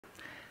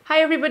Hi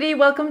everybody,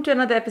 welcome to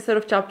another episode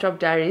of Chop Chop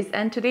Diaries,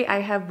 and today I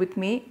have with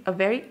me a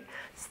very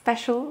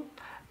special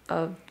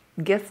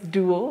guest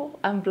duo.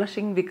 I'm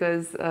blushing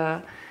because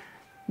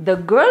the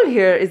girl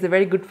here is a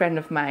very good friend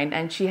of mine,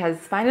 and she has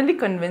finally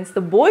convinced the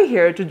boy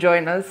here to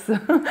join us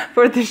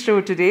for the show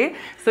today.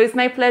 So it's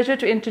my pleasure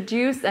to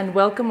introduce and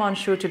welcome on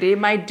show today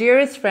my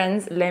dearest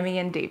friends, Lemi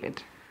and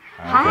David.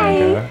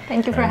 Hi!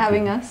 Thank you for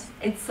having us.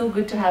 It's so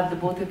good to have the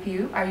both of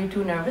you. Are you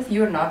too nervous?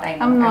 You're not, I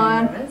know. I'm Are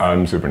not. you nervous?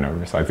 I'm super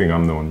nervous. I think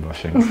I'm the one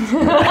blushing.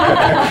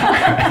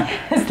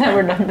 He's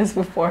never done this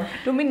before.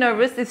 Don't be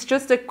nervous. It's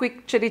just a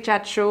quick chitty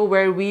chat show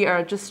where we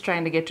are just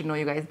trying to get to know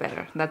you guys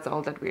better. That's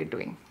all that we're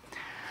doing.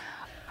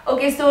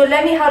 Okay, so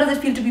Lemi, how does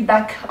it feel to be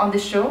back on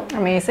this show?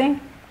 Amazing.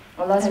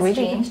 A lot has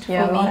changed for me.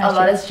 A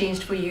lot has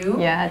changed for you.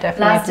 Yeah,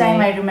 definitely. Last time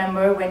I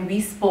remember when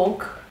we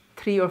spoke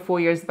 3 or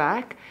 4 years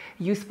back,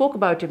 you spoke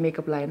about your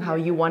makeup line, how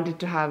you wanted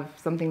to have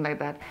something like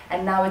that.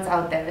 And now it's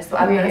out there. So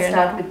I'm going to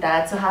start with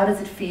that. So how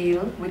does it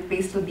feel with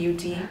Pastel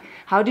Beauty?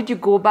 How did you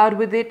go about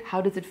with it?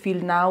 How does it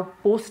feel now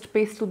post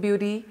Pastel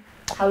Beauty?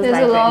 How's There's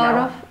life a lot right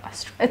now?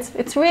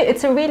 of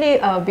it's a really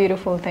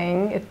beautiful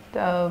thing.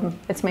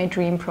 It's my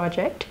dream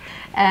project,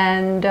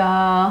 and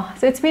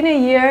so it's been a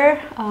year.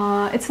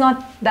 It's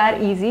not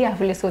that easy.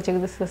 आफूले सोचेको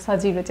जस्तो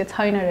सजिलो चाहिँ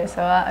छैन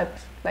रहेछ.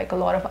 Like a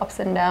lot of ups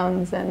and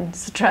downs and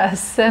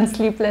stress and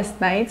sleepless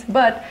nights,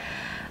 but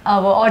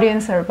our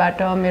audience are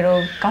better.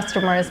 My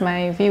customers,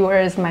 my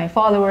viewers, my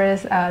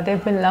followers,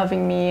 they've been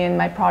loving me and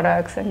my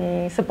products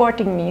and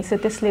supporting me. So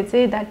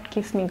that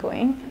keeps me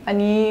going.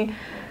 And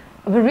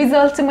अब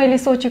result चाहिँ मैले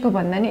सोचेको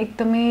भन्दा नि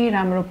एकदमै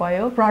राम्रो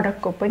भयो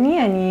प्रोडक्टको पनि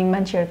अनि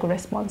मान्छेहरुको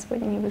रेस्पोन्स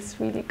पनि it was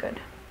really good.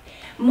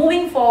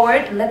 Moving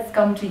forward, let's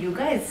come to you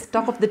guys.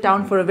 Talk of the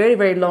town for a very,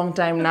 very long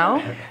time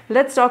now.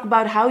 Let's talk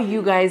about how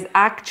you guys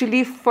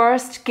actually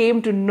first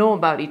came to know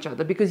about each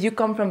other, because you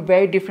come from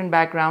very different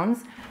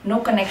backgrounds. No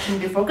connection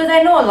before, because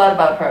I know a lot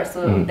about her,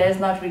 so there's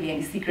not really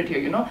any secret here,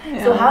 you know.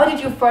 Yeah. So how did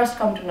you first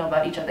come to know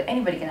about each other?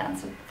 Anybody can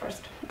answer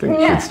first. I think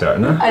you should start,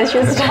 no? I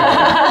should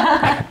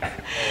start.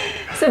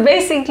 So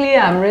basically,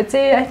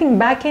 I think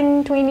back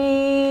in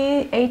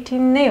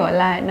 2018,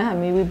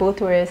 we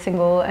both were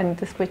single, and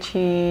this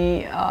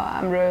पछि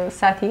हाम्रो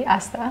साथी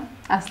आस्था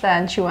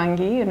and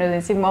Shivangi,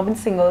 म पनि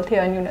single थिए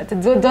अनि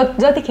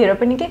जतिखेर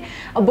पनि के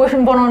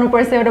बोयफ्रेन्ड बनाउनु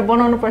पर्छ एउटा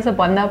बनाउनु पर्छ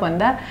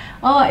भन्दा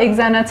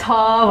एकजना छ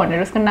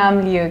भनेर उसको नाम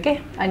लियो के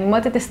अनि म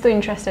चाहिँ त्यस्तो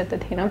इन्ट्रेस्टेड त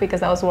थिएन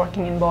because I was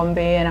working in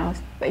Bombay and I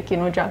was like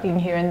juggling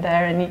here and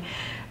there अनि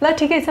ल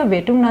ठिकै छ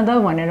भेटौँ न त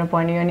भनेर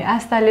भन्यो अनि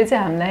आस्थाले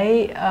चाहिँ हामीलाई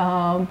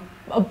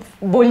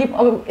भोलि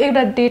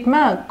एउटा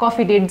डेटमा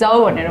कफी डेट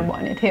जाऊ भनेर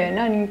भनेको थियो हैन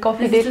अनि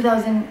coffee date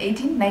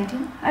 2018 19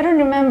 I don't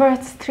remember,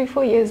 it's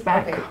 3-4 years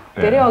back.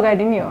 धेरै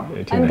अगाडि नै हो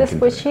अनि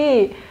त्यसपछि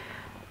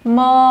म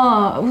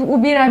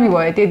बिरामी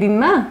भयो त्यो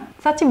दिनमा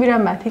साच्चै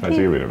बिरामी भएको थियो कि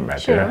Sachi biram bhayo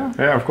थियो.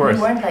 Yeah, of course.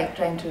 You weren't like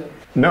trying to.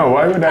 No,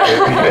 why would I?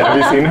 Have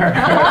you seen her?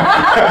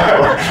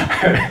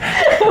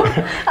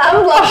 I'm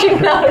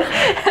blushing now.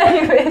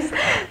 Anyways,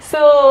 so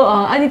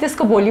अनि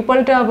त्यसको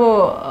भोलिपल्ट अब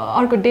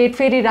अर्को डेट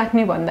फेरि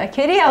राख्ने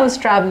भन्दाखेरि I was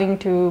traveling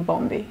to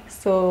Bombay.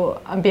 So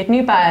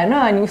भेट्नै पाएन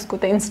अनि उसको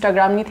त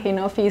इन्स्टाग्राम नि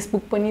थिएन,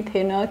 फेसबुक पनि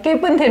थिएन, केही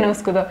पनि थिएन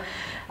उसको त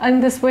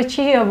अनि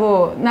त्यसपछि अब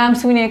नाम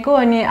सुनेको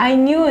अनि I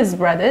knew his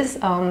brothers,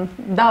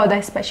 दाउदा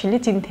specially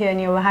चिन्थे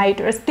अनि अब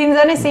हाइट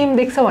तीनजना सेम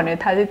देख्छ भनेर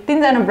थाहा थियो.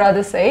 तीनजना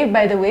ब्रदर्स है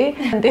by the way,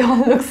 and they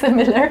all look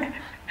similar.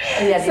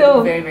 Yeah,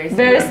 so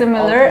very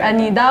similar.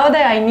 अनि दाउदा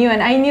I knew,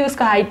 and I knew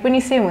उसको height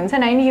पनि same हुन्छ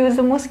and I knew he was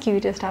the most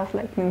cutest half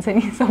like हुन्छ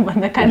नि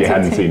सबभन्दा कान्छो. You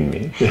hadn't seen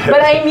me.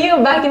 But I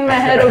knew back in my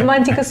head of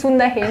मान्छेको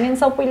सुन्दाखेरि नि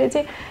सबैले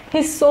चाहिँ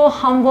he's so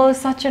humble,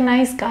 such a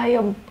nice guy.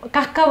 अब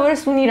काकाबाट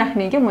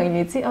सुनिराख्ने के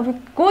मैले चाहिँ अब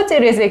को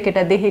चाहिँ रहेछ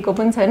एकटा देखेको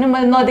पनि छैन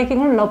मैले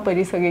नदेखेको पनि लभ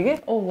परिसके के.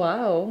 Oh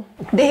wow.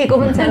 देखेको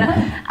पनि छैन.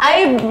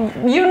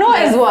 You know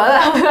as well.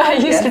 I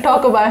used to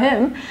talk about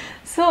him.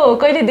 So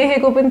कहिले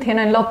देखेको पनि थिएन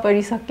लभ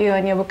परिसक्यो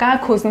अनि अब कहाँ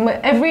खोज्नु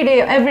every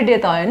day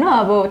त हैन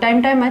अब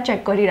टाइममा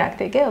चेक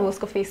गरिराख्थे के अब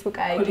उसको फेसबुक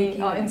आइडी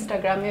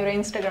इन्स्टाग्राम एउटा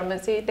इन्स्टाग्राममा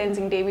चाहिँ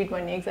टेन्जिङ डेभिड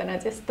भन्ने एकजना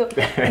त्यस्तो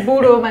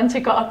बुढो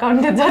मान्छेको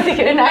अकाउन्ट थियो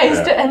जतिखेर I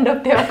used to end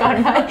up त्यो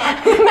अकाउन्टमा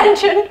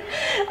मेन्सन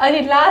अनि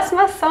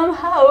लास्टमा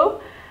somehow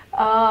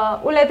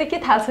उलाई त के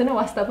थाहा छैन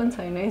वास्ता पनि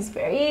छैन इज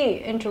भेरी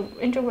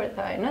इन्ट्रोभर्ट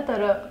त हैन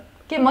तर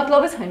के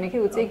मतलबै छैन कि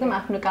उ चाहिँ एकदम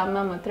आफ्नो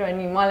काममा मात्र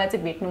अनि मलाई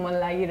चाहिँ भेट्नु मन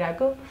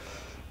लागिरहेको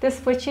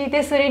त्यसपछि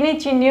त्यसरी नै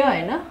चिन्यो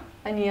हैन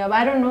अनि अब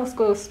I don't know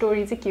उसको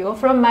स्टोरी चाहिँ के हो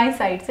फ्रम माई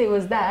साइड चाहिँ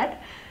वाज द्याट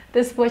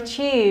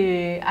त्यसपछि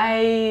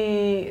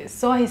I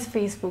saw his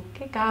Facebook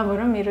के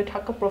कहाँबाट मेरो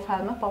ठक्क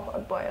प्रोफाइलमा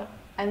पपअप भयो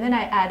and then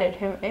I added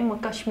him है म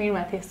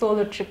कश्मीरमा थिएँ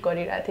सोलो ट्रिप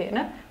गरिरहेको थिएँ हैन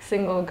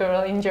single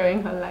girl इन्जॉयिङ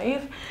her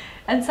life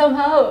and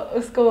somehow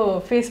उसको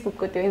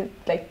फेसबुकको त्यो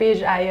लाइक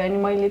पेज आयो अनि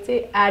मैले चाहिँ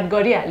एड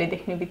गरिहालेँ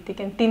देख्ने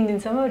बित्तिकै 3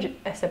 दिनसम्म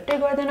एक्सेप्टै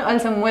गर्दैन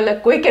अहिलेसम्म मलाई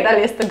कोही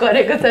केटाले यस्तो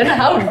गरेको छैन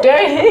how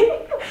dare he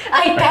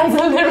I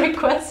canceled the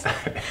request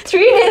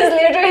 3 days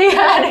later he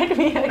added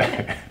me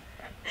again.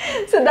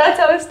 So that's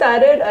how it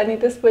started अनि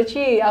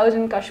त्यसपछि I was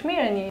in Kashmir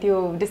अनि त्यो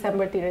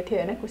डिसेम्बरतिर थियो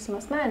हैन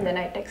क्रिसमसमा and then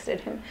I texted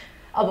him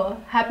अब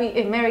happy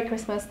Merry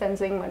Christmas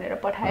Tenzing भनेर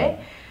पठाएँ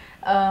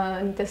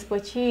अनि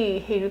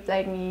त्यसपछि he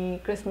replied me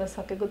Christmas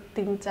सकेको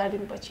 3-4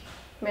 दिनपछि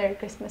Merry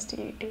Christmas to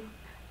you too.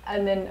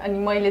 And then अनि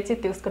मैले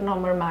चाहिँ त्यसको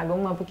नम्बर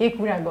मागौँ अब के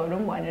कुरा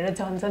गरौँ भनेर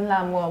झन्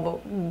लामो अब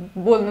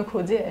बोल्नु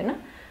खोजे हैन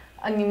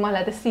अनि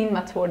मलाई त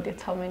सिनमा छोड्दियो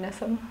 6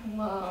 महिनासम्म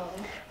Wow.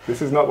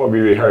 This is not what we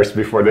rehearsed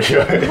before the show.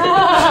 No, I'm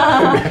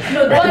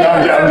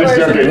just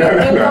joking.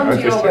 We'll come I'm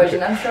to your just version.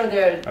 joking. I'm sure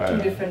there are two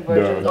different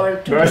versions or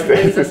two No, different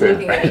ways it's the of same.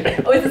 looking at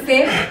it. Oh, it's the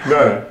same?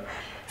 No.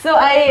 So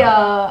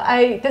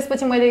I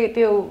त्यसपछि मैले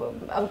त्यो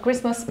अब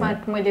क्रिसमसमा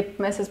मैले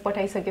message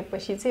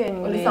पठाइसकेपछि चाहिँ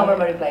अनि Only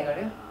समरमा reply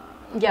गर्यो?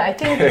 Yeah, I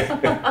think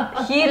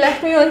he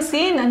left me on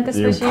scene and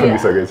त्यसपछि अनि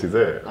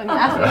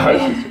आफूले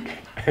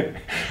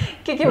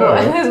के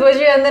भयो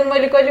त्यसपछि and then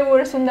मैले कहिले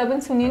वर्ड सुन्दा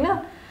पनि सुनिन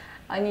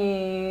अनि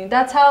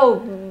that's how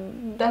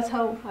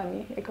हामी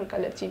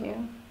एकअर्कालाई चिन्यौ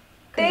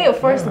त्यही हो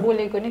फर्स्ट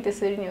बोलेको नि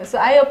त्यसरी नै हो so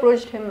I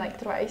approached him like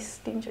thrice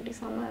 3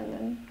 चोटिसम्म and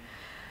then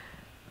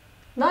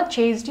not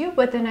chased you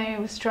but then I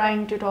was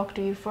trying to talk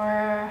to you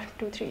for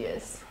 2-3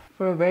 years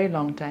for a very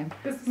long time.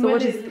 So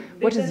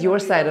what is your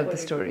side of the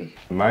story?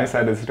 My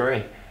side of the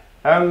story?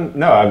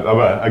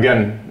 No,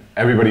 again,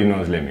 everybody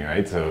knows Lemi,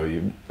 right? So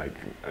you like,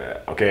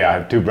 okay, I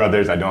have 2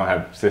 brothers. I don't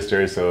have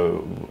sisters,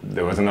 so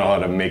there wasn't a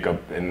lot of makeup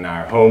in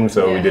our home.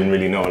 So we didn't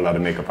really know a lot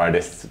of makeup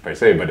artists per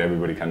se, but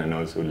everybody kind of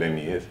knows who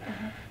Lemi is.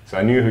 So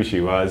I knew who she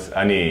was,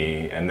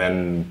 Annie. And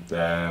then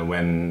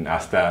when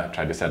Asta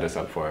tried to set us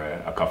up for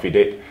a coffee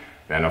date,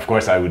 then of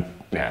course I would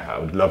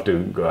love to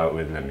go out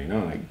with Lemi. You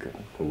know, like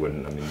who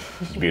wouldn't? I mean,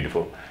 she's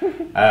beautiful.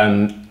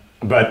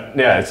 But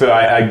yeah, so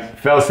I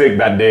fell sick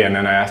that day, and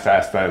then I asked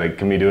Asta, like,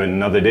 can we do it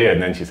another day?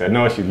 And then she said,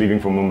 no, she's leaving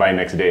for Mumbai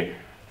next day.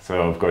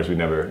 So of course we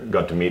never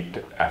got to meet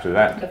after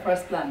that. The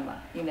first plan,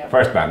 you never.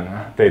 First plan,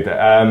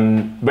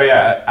 but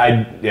yeah,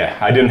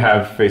 I didn't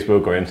have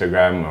Facebook or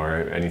Instagram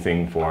or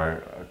anything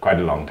for quite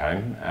a long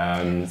time.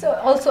 So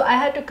also I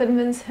had to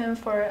convince him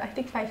for I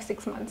think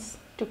 5-6 months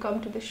to come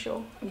to the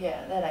show.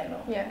 Yeah, that I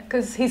know. Yeah,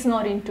 because he's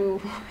not into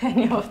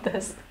any of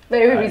this.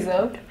 Very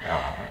reserved.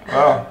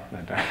 Well,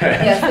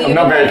 Yeah, so I'm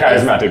not very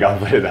charismatic, I'll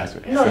put it that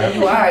way. No,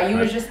 you are. You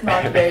were just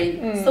not very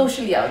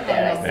socially out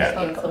there, I think,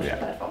 on social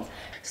platforms.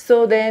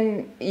 So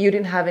then you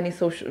didn't have any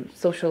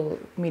social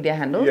media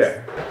handles?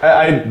 Yeah,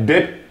 I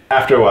did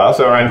after a while.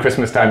 So around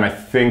Christmas time, I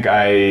think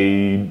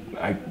I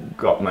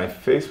got my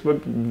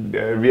Facebook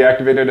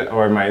reactivated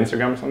or my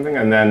Instagram or something,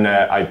 and then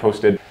I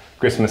posted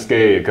Christmas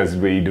Day because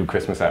we do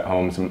Christmas at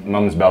home. So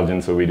Mum's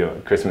Belgian, so we do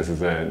Christmas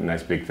is a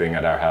nice big thing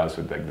at our house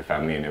with like the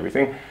family and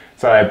everything.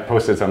 So I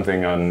posted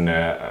something on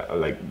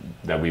like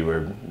that we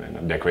were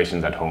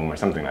decorations at home or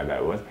something like that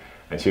it was.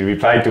 And she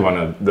replied to one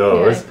of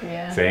those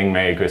saying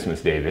Merry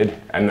Christmas, David.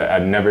 And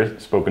I'd never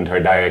spoken to her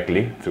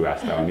directly through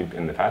Asta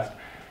in the past.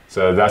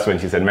 So that's when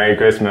she said Merry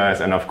Christmas,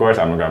 and of course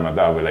I'm a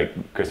grandmother, we're like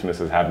Christmas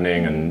is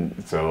happening, and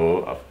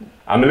so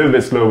I'm a little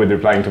bit slow with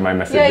replying to my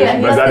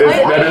messages, but that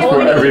is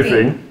for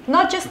everything.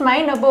 Not just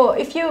mine, but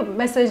if you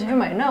message him,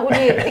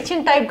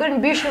 type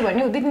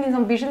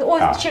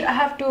oh shit, I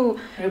have to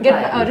get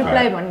a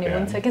reply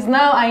because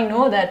now I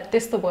know that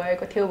this the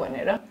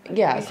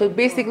Yeah, so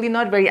basically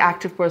not very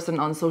active person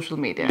on social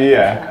media.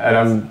 Yeah, and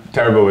I'm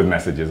terrible with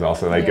messages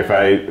also. Like if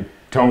I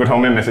don't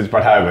home and message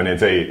Pathav and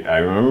it's I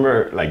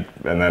remember like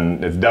and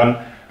then it's done.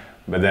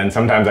 But then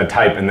sometimes I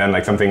type and then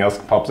like something else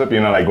pops up, you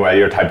know, like while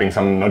you're typing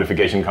some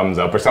notification comes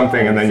up or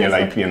something, and then you're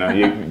like, you know,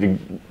 you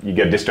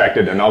get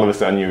distracted and all of a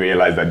sudden you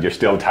realize that you're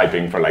still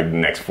typing for like the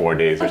next 4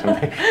 days or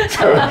something.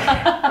 So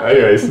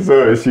anyways,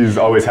 so she's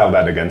always held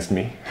that against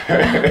me.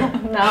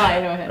 Now I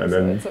know him, and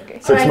then so it's okay.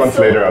 6 months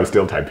later I was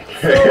still typing.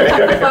 So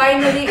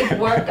finally it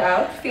worked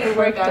out. It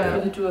worked out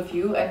for the two of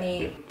you. And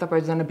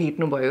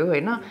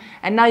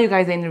now you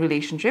guys are in a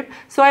relationship.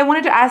 So I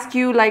wanted to ask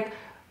you, like,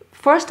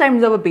 first time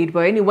you ever beat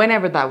boy,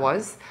 whenever that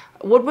was,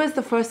 what was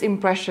the first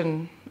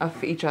impression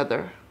of each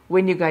other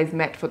when you guys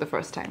met for the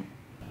first time?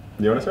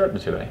 Do you want to start or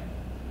should I?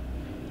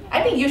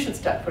 I think you should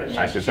start first.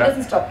 I should start? She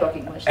doesn't stop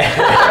talking much.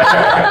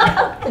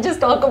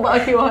 Just talk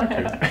about you on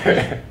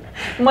her.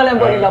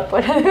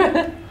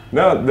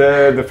 No,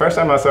 the first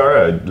time I saw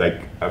her,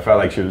 like I felt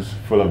like she was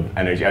full of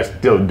energy. I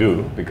still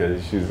do,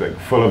 because she's like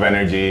full of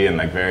energy and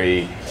like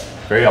very,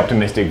 very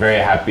optimistic, very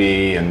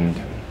happy, and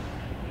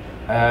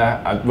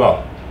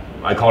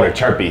I call her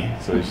chirpy.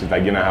 So she's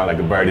like, you know how like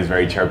a bird is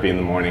very chirpy in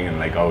the morning and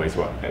like always,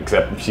 well,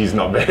 except she's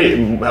not very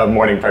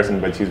morning person,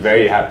 but she's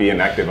very happy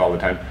and active all the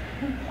time.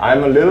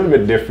 I'm a little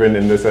bit different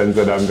in the sense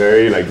that I'm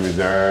very like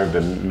reserved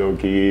and low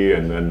key,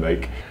 and then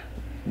like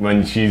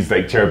when she's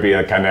like chirpy,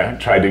 I kind of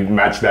try to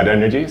match that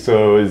energy.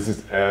 So it was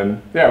just,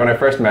 when I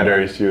first met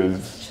her, she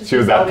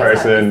was that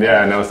person,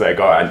 and I was like,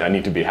 oh, I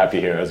need to be happy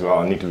here as well.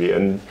 I need to be,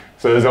 and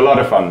so it was a lot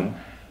of fun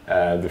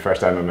the first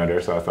time I met her.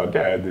 So I thought,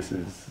 yeah, this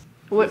is.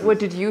 What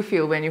did you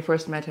feel when you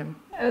first met him?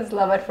 It was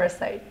love at first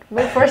sight.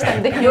 But first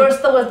time, yours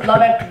still was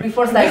love at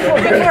before sight.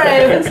 Before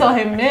I even saw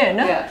him,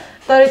 no? Yeah.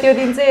 तर त्यो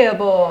दिन चाहिँ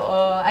अब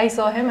I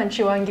saw him and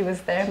Shivangi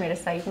was there मेरो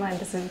साइडमा, and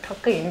त्यसपछि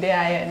ठक्कै हिँड्दै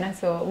आयो हैन.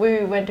 So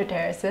we went to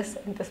terraces,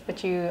 and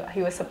त्यसपछि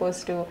he was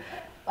supposed to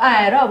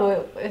आएर अब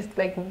इट्स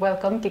लाइक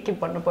वेलकम के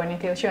भन्नुपर्ने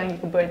थियो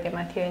शिवाङ्गीको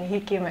बर्थडेमा थियो and he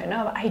came होइन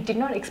अब I did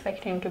not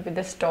expect him to be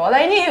this tall.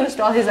 I knew he was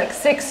tall. He's like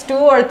 6'2"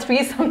 or 3,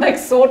 something like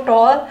so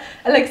tall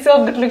and like so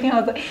good looking. I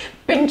was like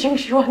pinching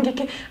Shivangi.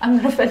 I'm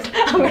gonna offend.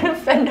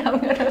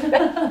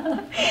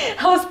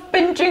 I was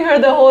pinching her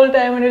the whole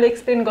time and it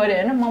explained गरे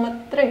होइन म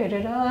मात्रै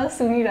हेरेर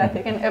सुनिरहेको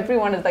थिएँ and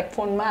everyone is like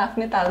फोनमा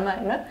आफ्नै तालमा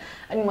होइन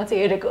अनि म चाहिँ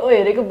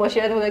हेरेको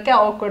बसिरहेको थिएँ क्या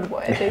awkward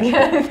भयो थियो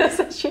क्या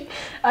त्यसपछि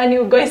अनि उ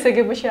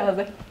गइसकेपछि I was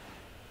like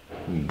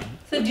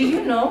So did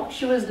you know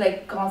she was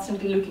like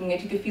constantly looking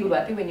at you to feel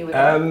better when you were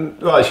there?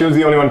 Well, she was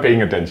the only one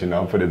paying attention,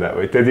 I'll put it that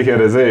way.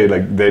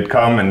 Like they'd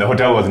come and the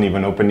hotel wasn't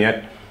even open yet.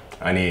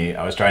 And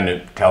I was trying to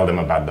tell them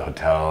about the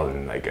hotel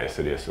and like I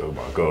said, yes, so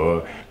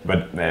go. But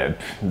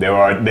they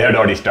had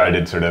already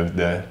started sort of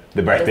the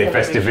birthday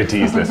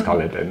festivities, let's call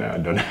it. And I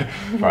don't know,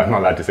 I'm not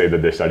allowed to say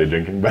that they started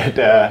drinking, but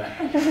yeah,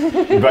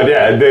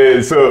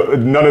 so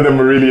none of them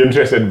were really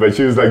interested. But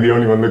she was like the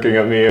only one looking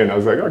at me, and I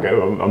was like, okay,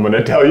 well, I'm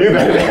gonna tell you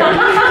that.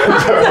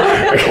 So,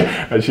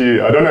 and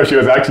I don't know if she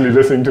was actually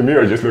listening to me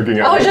or just looking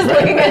at me. I was just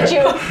looking at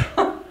you.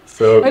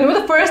 So and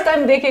the first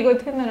time they came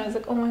with him, and I was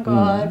like, oh my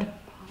god.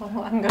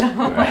 Oh, I'm gonna.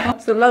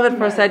 So love at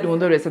first sight,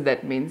 the rest of that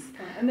means.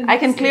 I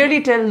can clearly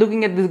tell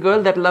looking at this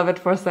girl that love at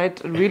first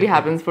sight really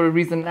happens for a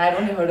reason. I'd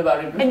only heard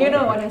about it before. And you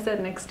know what I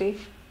said next day?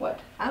 What?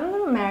 I'm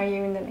gonna marry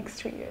you in the next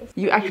 3 years.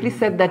 You actually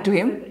said that to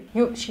him?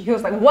 He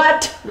was like,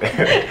 what?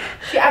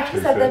 She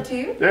actually said that to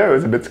you? Yeah, it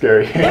was a bit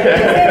scary. What did you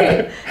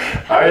say?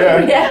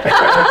 Yeah.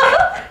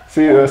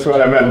 See, that's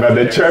what I meant by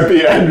the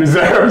chirpy and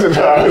reserved.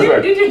 So I was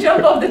like, did you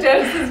jump off the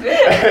terrace this way?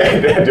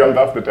 I jumped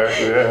off the terrace,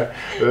 yeah.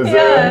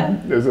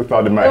 There's a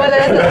thought in my head.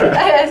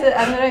 I said,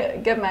 I'm gonna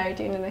get married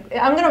to you in the next.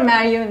 I'm gonna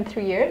marry you in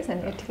 3 years,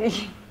 and it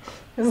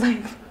was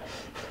like.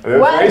 It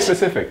was very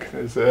specific.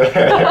 So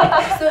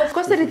of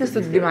course, that is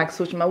the dimag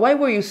sochma. Why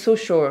were you so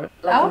sure?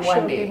 Like I was one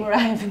sure day. before I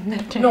haven't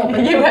met her. No, but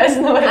you guys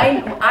know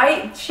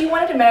it. She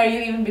wanted to marry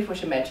you even before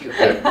she met you.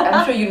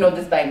 I'm sure you know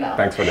this by now.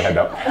 Thanks for the head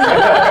up.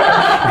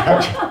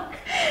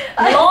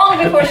 Long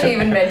before she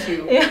even met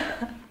you. Yeah.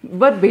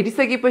 But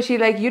bhetisakyeपछि,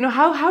 like, you know,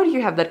 how do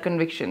you have that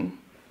conviction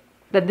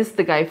that this is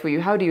the guy for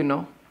you? How do you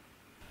know?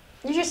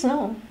 You just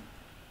know.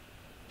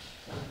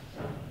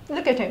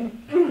 Look at him.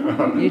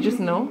 You just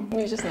know?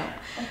 You just know.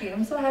 Okay,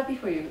 I'm so happy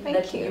for you Thank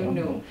that you. you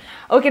knew.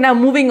 Okay, now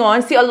moving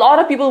on. See, a lot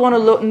of people want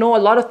to know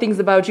a lot of things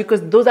about you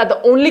because those are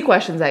the only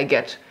questions I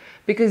get.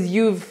 Because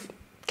you've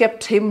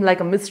kept him like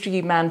a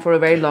mystery man for a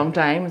very long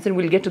time. So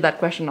we'll get to that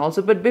question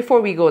also. But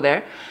before we go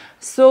there,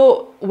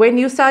 so when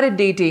you started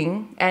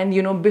dating and,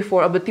 you know,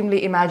 before, अब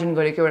तिमीले imagine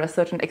गरेको एउटा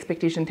certain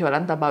expectation थियो होला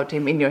नि त about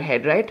him in your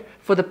head, right?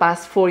 For the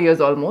past 4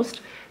 years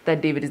almost,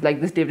 that David is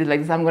like this, David is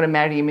like this, I'm going to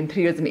marry him in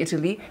 3 years in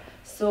Italy.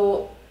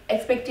 So,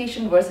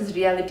 expectation versus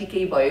reality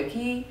ke bhayo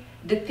ki?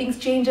 Did things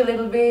change a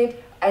little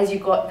bit as you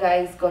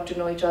guys got to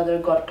know each other,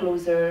 got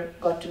closer,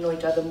 got to know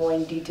each other more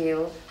in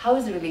detail? How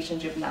is the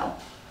relationship now?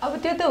 अब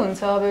त्यो त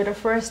हुन्छ अब एउटा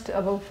first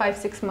अब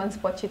 5-6 months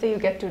पछि चाहिँ you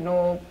get to know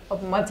अब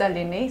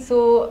मजाले नै सो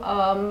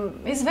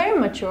इट्स भेरी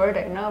म्याच्योर्ड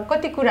होइन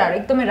कति कुराहरू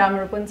एकदमै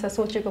राम्रो पनि छ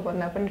सोचेको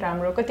भन्दा पनि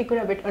राम्रो कति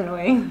कुरा bit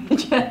annoying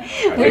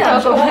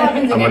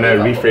I'm going to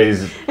rephrase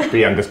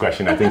Priyanka's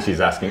question. I think she's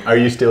asking, are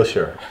you still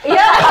sure?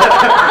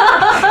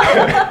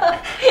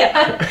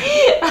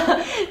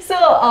 So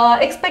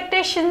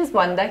expectations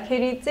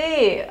भन्दाखेरि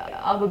चाहिँ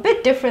अब a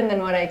bit different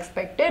than what I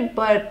expected,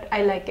 but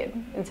I like it.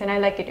 And I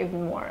like it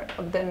even more.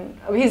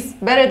 He's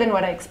better than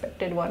what I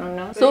expected.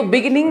 So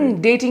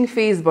beginning dating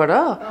phase, but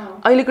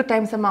अहिलेको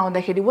टाइमसम्म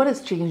आउँदाखेरि what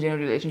has changed in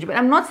your relationship? And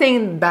I'm not saying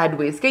in bad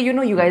ways. Okay, you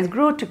know, you guys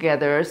grow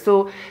together.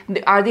 So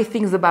are there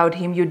things about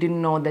him you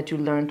didn't know that you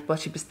learned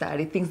पछि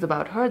बिस्तारै? Things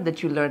about her that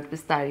you learned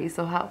बिस्तारै?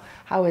 So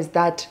how has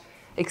that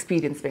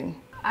experience been?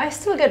 I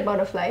still get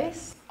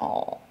butterflies.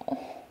 Oh.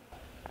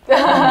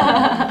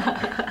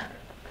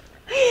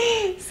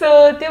 So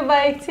त्यो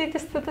बाहेक चाहिँ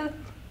त्यस्तो त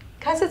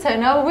खासै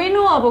छैन वी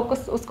नो अब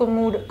उसको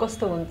मुड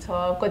कस्तो हुन्छ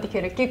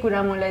कतिखेर के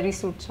कुरा मलाई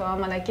रिस उठ्छ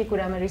मलाई के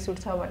कुरामा रिस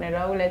उठ्छ भनेर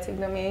उसलाई चाहिँ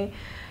एकदमै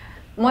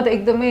म त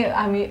एकदमै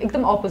हामी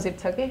एकदम अपोजिट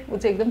छ कि उ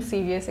चाहिँ एकदम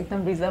सिरियस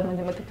एकदम रिजर्भ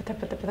मान्छे म त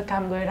पता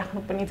काम गरेर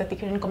राख्नु पनि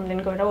जतिखेर कम्प्लेन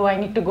गरेर ओ I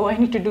need to go I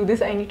need to do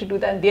this I need to do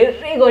that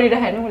धेरै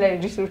गरिराखेन उसलाई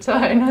रिस उठ्छ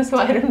हैन सो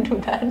आई डोन्ट डु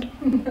द्याट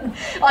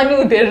अनि उ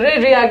धेरै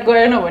रियाक्ट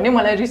गरेन भने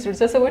मलाई रिस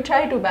उठ्छ so we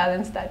try to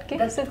balance that के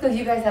That's because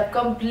you guys have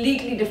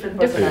completely different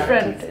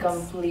personalities.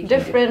 Completely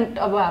different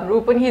अब हाम्रो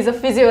पनि he's a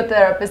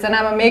physiotherapist and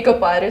I'm a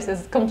makeup artist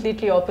is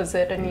completely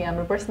opposite and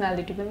हाम्रो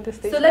personality पनि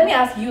त्यस्तै So let me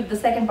ask you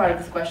the second part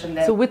of this question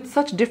then. So with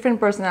such different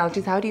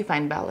personalities, how do you find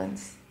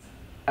balance?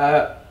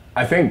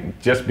 I think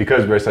just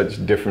because we're such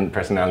different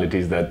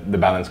personalities that the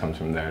balance comes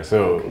from there. So,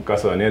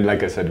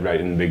 like I said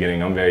right in the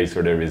beginning, I'm very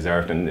sort of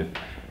reserved, and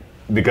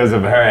because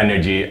of her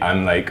energy,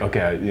 I'm like,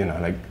 okay, you know,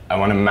 like I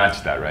want to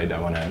match that, right? I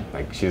want to,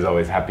 like, she's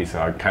always happy,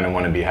 so I kind of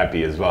want to be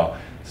happy as well.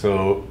 So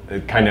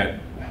it kind of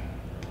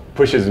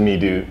pushes me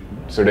to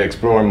sort of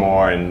explore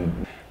more, and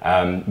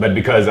but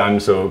because I'm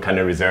so kind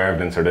of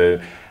reserved and sort of,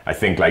 I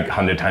think like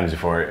 100 times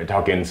before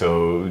talking, so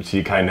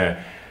she kind of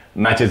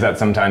matches that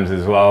sometimes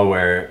as well,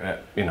 where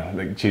you know,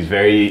 like she's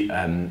very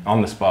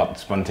on the spot,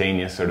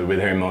 spontaneous, sort of with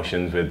her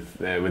emotions,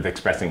 with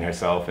expressing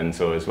herself, and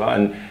so as well.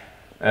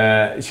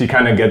 And she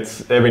kind of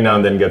gets every now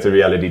and then gets a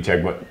reality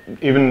check, but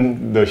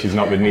even though she's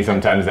not with me,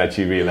 sometimes that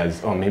she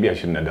realizes, oh, maybe I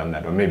shouldn't have done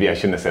that, or maybe I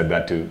shouldn't have said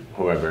that to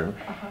whoever.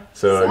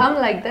 So I'm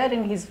like that,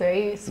 and he's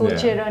very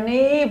सोचेर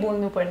नै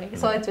बोल्नु पर्ने कि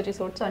 100 चोटी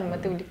सोच्छ अनि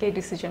मात्रै उले के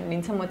डिसिजन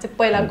लिन्छ म चाहिँ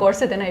पहिला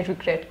गर्छु देन आई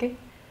रिग्रेट के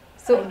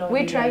so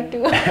we try to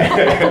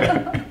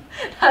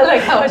I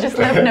like how I just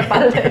left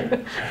Nepal there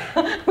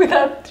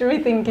without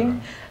rethinking,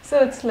 so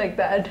it's like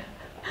that.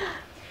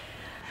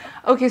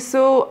 Okay,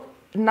 so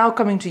now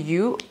coming to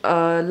you,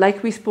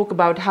 like we spoke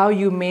about how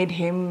you made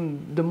him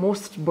the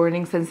most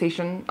burning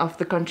sensation of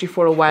the country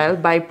for a while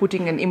by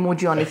putting an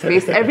emoji on his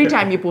face every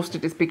time you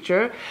posted his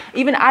picture.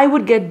 Even I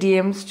would get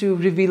DMs to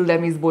reveal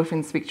Lemi's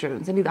boyfriend's picture.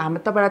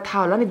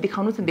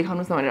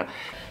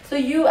 So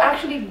you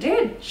actually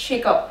did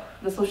shake up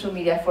the social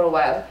media for a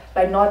while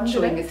by not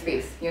showing his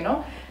face, you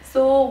know?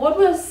 So what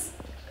was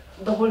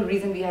the whole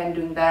reason behind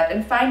doing that?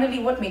 And finally,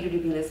 what made you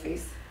reveal his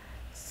face?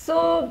 So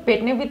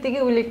भेट्ने बित्तिकै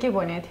उले के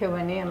भनेको थियो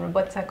भने हाम्रो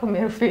बच्चाको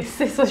मेरो फेस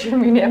चाहिँ सोशल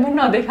मिडियामा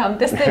नदेखाऊँ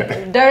त्यस्तै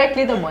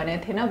डाइरेक्टली त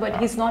भनेको थिएन, but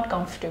he's not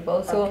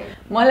comfortable. So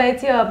मलाई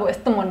चाहिँ अब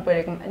यस्तो मन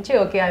परेको मान्छे,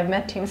 okay, I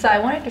met him, so I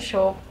wanted to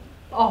show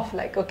off,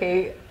 like,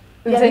 okay.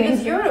 Yeah,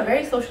 because you're a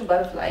very social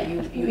butterfly.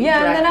 You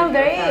yeah, and then I'm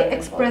very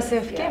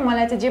expressive. के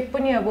मलाई चाहिँ जे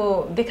पनि अब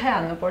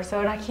देखाइहाल्नु पर्छ,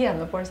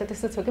 राखिहाल्नु पर्छ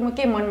त्यस्तो छ कि म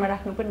के मनमा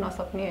राख्नु पनि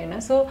नसक्ने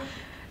हैन. So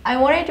I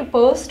wanted to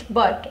post,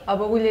 but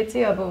अब उले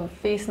चाहिँ अब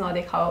face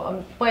नदेखाऊ.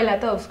 पहिला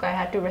त उसको I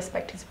had to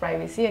respect his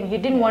privacy, and he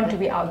didn't want to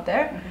be out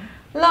there.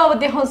 ल अब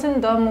देखाउँछ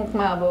नि त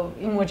मुखमा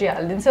अब emoji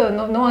हाल्दिन्छ.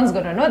 No one's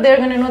gonna know.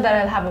 They're gonna know that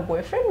I'll have a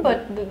boyfriend,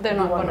 but they're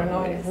not gonna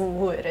know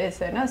who it is,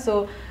 Hahn.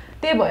 So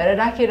त्यही भएर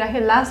राखे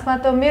लास्टमा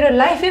त मेरो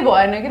लाइफै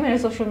भएन कि मेरो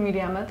सोशल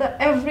मिडियामा त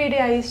every day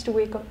I used to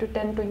wake up to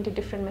 10-20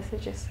 different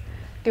messages.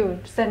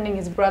 Dude, sending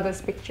his brother's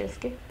pictures.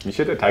 Okay? You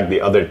should have tagged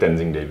the other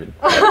Tenzing David.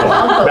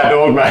 That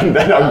old man.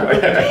 That uncle.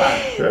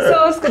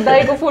 So, उसको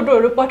दाइको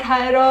फोटोहरु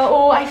पठाएर,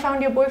 oh, I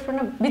found your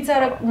boyfriend.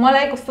 बिचारा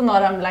मलाई कस्तो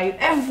नराम लाग्यो.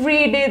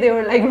 Every day they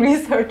were like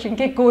researching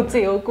के को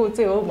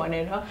चाहिँ हो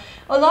भनेर.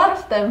 A lot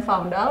of them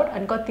found out,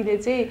 and कतिले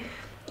चाहिँ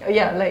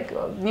yeah, like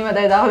निमा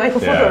दाइको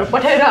फोटोहरु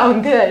पठाएर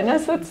आउँथ्यो हैन.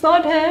 So it's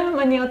not him.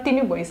 अनि अति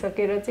नै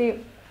भइसकेर चाहिँ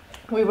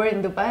we were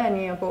in Dubai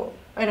अनि अब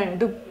I don't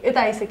know,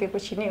 यता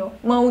आइसकेपछि नै हो.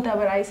 म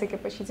उताबाट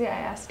आइसकेपछि चाहिँ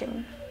I asked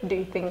him, do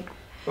you think?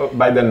 Well,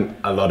 by then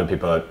a lot of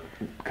people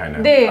kind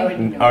of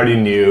already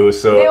knew.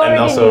 So and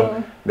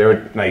also they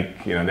were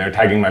like, you know, they were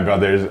tagging my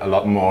brothers a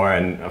lot more,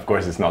 and of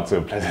course it's not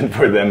so pleasant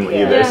for them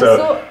either. Yeah,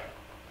 so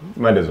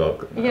might as well.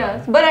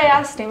 Yeah, but I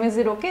asked him, is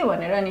it okay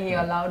भनेर अनि he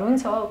allowed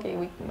हुन्छ. Okay,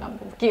 we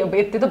के अब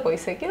यति त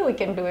भइसक्यो, we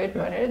can do it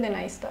भनेर. Then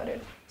I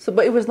started. So,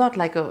 but it was not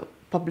like a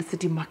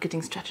publicity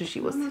marketing strategy,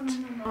 was it?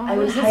 No. I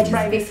will hide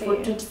his face for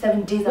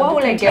 27 days. What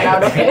will I get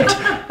out of it?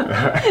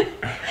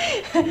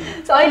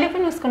 So अहिले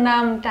पनि उसको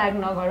नाम tag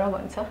नगर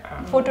भन्छ.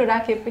 Photo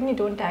राखे पनि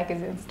don't tag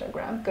his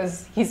Instagram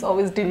because he's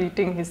always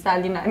deleting his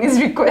Sally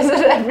Nani's requests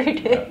every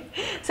day.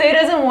 So he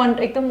doesn't want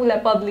एकदम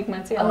उलाई public मा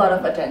चाहिँ a lot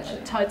of attention.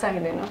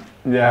 चाहिँदैन.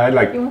 Yeah, I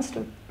like. He wants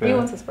to. He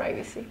wants his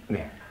privacy.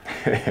 Yeah.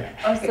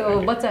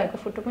 So बच्चाहरूको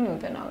photo पनि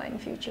हुँदैन होला in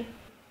future.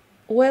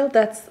 Well,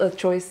 that's a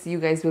choice you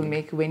guys will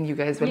make when you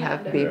guys will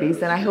have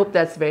babies, and I hope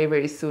that's very,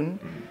 very soon.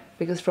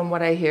 Because from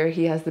what I hear,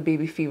 he has the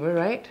baby fever,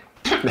 right?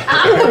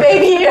 I'm the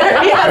baby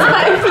here. He has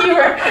my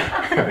fever.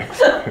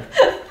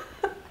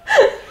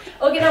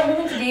 Okay, now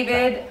moving to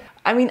David.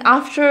 I mean,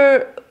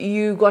 after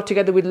you got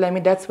together with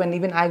Lemi, that's when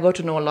even I got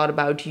to know a lot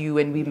about you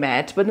and we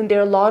met. But then there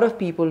are a lot of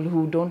people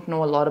who don't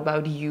know a lot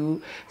about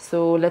you.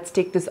 So let's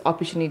take this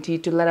opportunity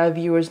to let our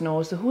viewers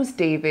know. So who's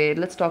David?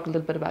 Let's talk a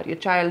little bit about your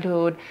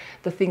childhood,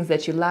 the things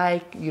that you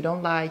like, you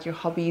don't like, your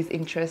hobbies,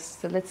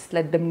 interests. So let's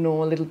let them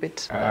know a little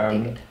bit about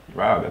David.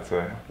 Wow, that's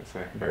a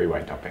very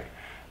wide topic.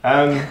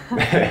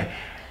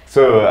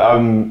 So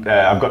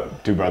I've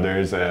got two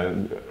brothers.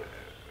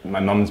 My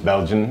mom's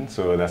Belgian,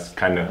 so that's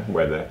kind of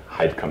where the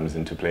height comes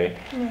into play.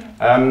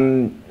 Yeah.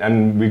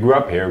 And we grew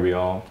up here. We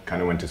all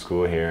kind of went to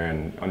school here,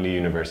 and only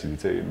university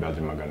to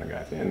Belgium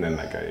Maganagati. And then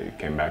like I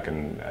came back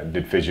and I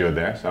did physio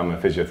there. So I'm a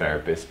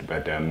physiotherapist,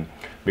 but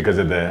because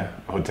of the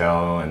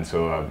hotel, and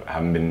so I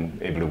haven't been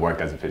able to work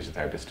as a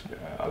physiotherapist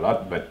a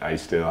lot. But I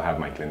still have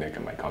my clinic,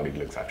 and my colleague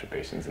looks after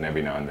patients, and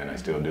every now and then I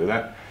still do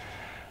that.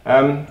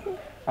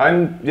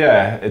 And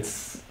yeah,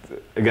 it's.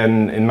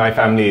 Again, in my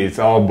family, it's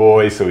all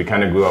boys, so we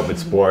kind of grew up with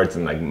sports,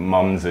 and like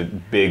mom's a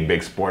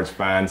big sports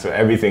fan, so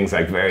everything's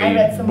like very boyish. I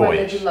read somewhere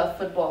that you love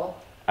football.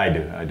 I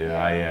do.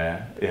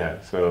 Yeah,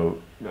 so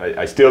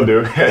I still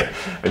do.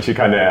 And she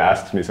kind of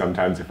asks me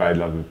sometimes if I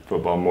love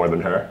football more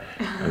than her,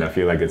 and I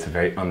feel like it's a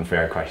very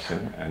unfair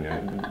question,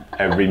 and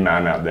every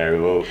man out there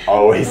will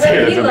always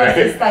say it's a very... He loves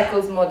his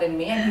cycles more than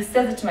me, and he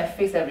says it to my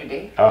face every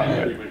day. Oh,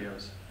 everybody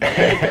else.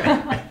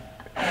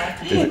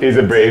 He's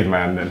a brave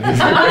man then. He's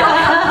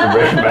a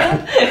brave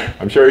man.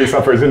 I'm sure he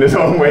suffers in his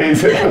own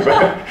ways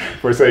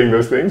for saying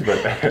those things, but...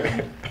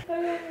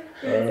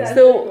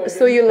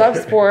 So you love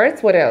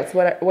sports. What else?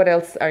 What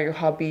else are your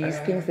hobbies?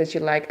 Things that you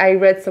like? I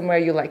read somewhere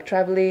you like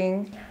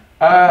traveling.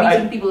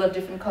 Meeting people of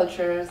different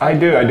cultures. I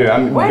do.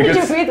 Where did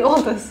you read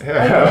all this?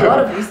 I did a lot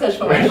of research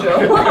for my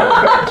show.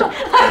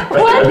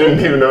 I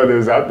didn't even know this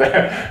was out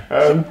there.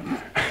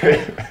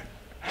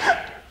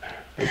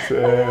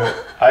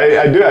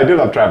 I do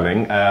love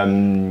traveling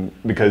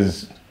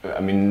because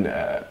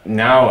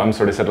now I'm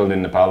sort of settled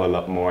in Nepal a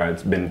lot more.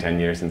 It's been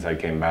 10 years since I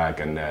came back,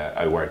 and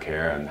I work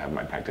here and have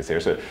my practice here.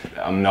 So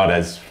I'm not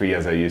as free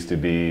as I used to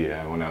be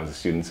when I was a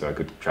student, so I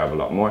could travel a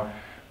lot more.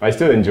 But I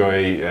still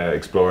enjoy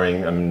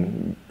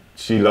exploring.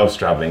 She loves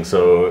traveling,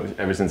 so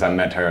ever since I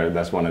met her,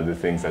 that's one of the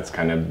things that's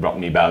kind of brought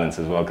me balance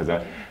as well, because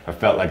I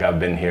felt like I've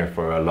been here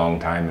for a long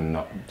time and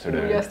not sort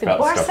of felt stuck.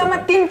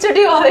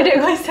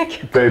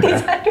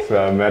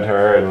 So I met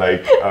her and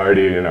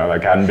already, I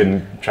hadn't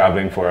been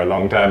traveling for a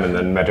long time, and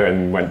then met her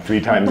and went 3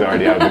 times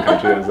already out of the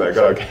country. And it's like,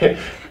 okay.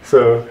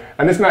 So,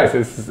 and it's nice.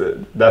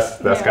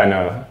 That's kind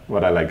of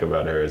what I like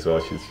about her as well.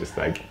 She's just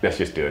like, let's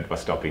just do it.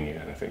 What's stopping you?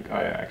 And I think,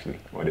 oh yeah, actually,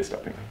 what is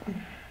stopping me?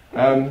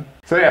 And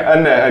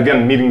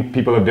again, meeting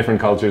people of different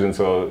cultures, and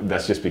so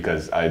that's just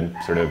because I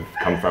sort of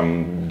come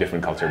from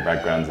different cultural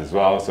backgrounds as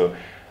well. So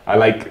I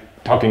like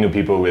talking to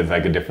people with a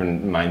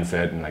different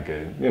mindset and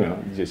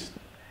just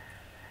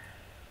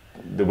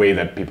the way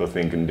that people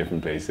think in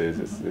different places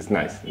is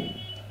nice. And,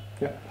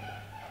 yeah.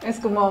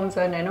 यसको मम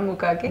छन् हैन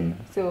मुकाकी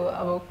सो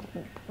अब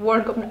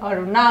world cup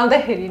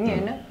नआउँदाखेरि नि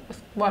हैन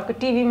उहाँको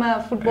टिभीमा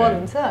football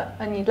हुन्छ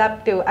अनि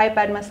त्यो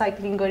आइप्याडमा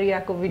साइक्लिङ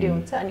गरिरहेको भिडियो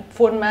हुन्छ अनि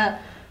फोनमा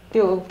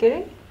त्यो के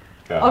रे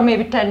or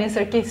maybe tennis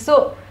or kids.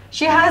 So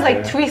she has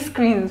 3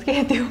 screens.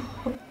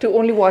 To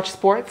only watch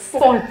sports?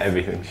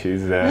 Everything.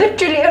 She's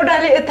literally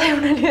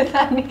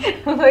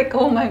I'm like,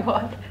 oh my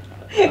god.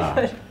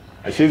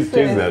 She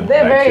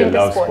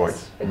loves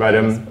sports. But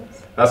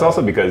that's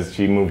also because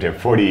she moved here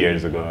 40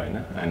 years ago,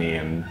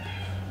 and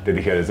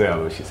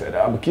she said,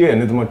 अब के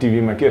हेर्नु त म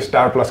टिभीमा के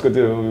star प्लसको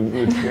त्यो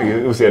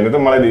उस हेर्नु त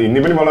मलाई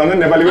हिन्दी पनि बोलाउनु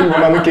नेपाली पनि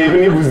बोलाउनु केही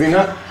पनि बुझ्दिन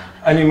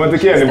अनि म त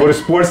के हेर्नु बरु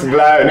स्पोर्ट्स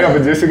ला हैन अब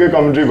जेसुकै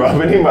कमेन्ट्री भए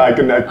पनि I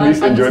can at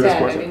least enjoy the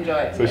sports.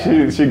 So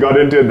she got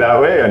into it that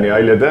way, अनि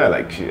अहिले त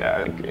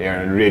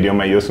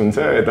रेडियोमा यो सुन्छ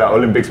यता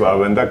ओलम्पिक्स भयो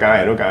भने त कहाँ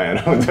हेर्नु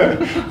हुन्छ.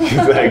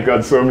 She's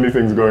got so many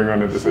things going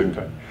on at the same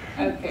time.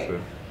 Okay.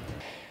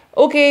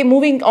 Okay,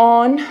 moving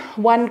on.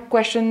 One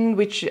question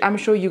which I'm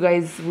sure you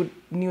guys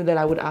knew that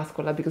I would ask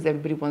Ola, because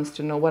everybody wants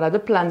to know, what are the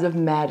plans of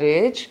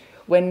marriage?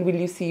 When will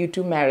you see you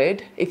two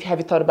married? Have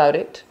you thought about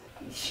it?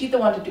 She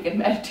wanted to get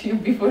married to you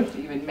before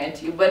she even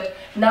met you, but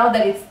now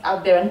that it's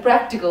out there and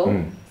practical,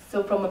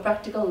 so from a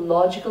practical,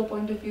 logical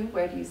point of view,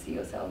 where do you see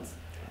yourselves?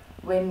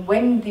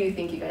 When do you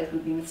think you guys will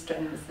be Mr.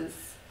 and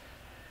Mrs.?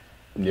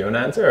 Do you want to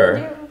answer? Or?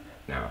 Yeah.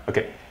 No.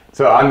 Okay.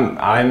 So I'm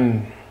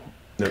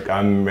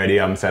ready.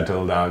 I'm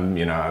settled.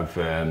 I've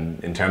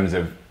in terms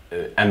of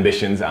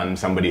ambitions, I'm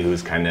somebody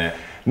who's kind of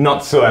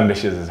not so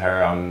ambitious as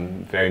her.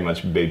 I'm very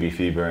much baby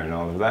fever and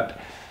all of that.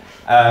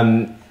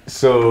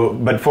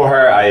 But for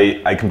her,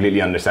 I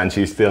completely understand.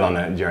 She's still on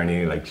a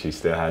journey. She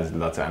still has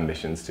lots of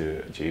ambitions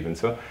to achieve, and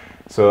so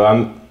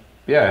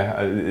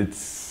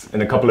it's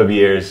in a couple of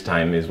years'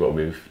 time is what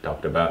we've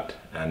talked about,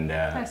 and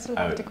I still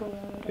have to go.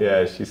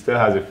 Yeah, she still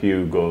has a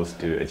few goals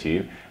to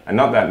achieve, and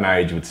not that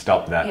marriage would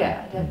stop that.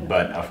 Yeah, definitely.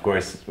 But of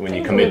course, when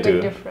you commit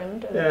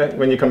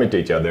when you commit to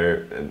each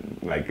other,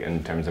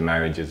 in terms of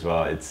marriage as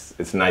well,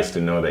 it's nice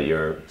to know that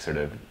you're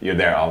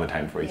there all the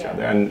time for each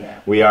other, and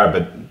we are.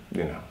 But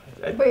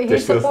But he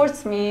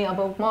supports me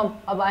about mom.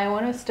 I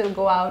want to still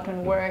go out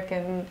and work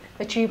and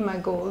achieve my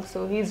goals.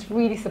 So he's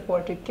really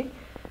supportive.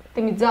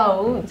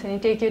 So you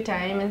take your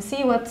time and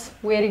see what's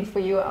waiting for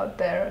you out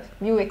there.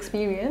 You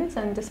experience,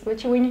 and just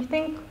when you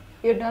think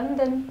you're done,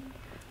 then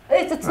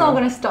it's not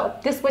going to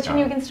stop. Just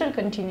you can still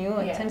continue.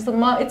 Yeah. And so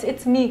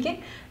it's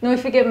me. No,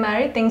 if you get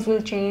married, things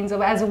will change.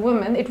 As a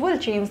woman, it will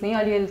change. We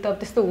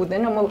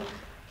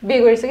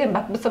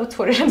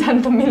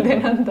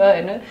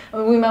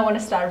might want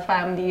to start a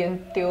family,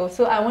 and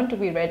so I want to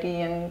be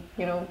ready and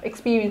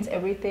experience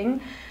everything.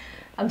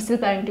 I'm still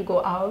planning to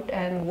go out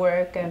and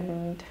work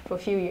and for a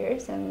few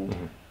years, and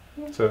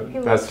so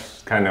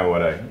that's kind of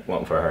what I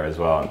want for her as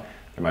well.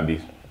 There might be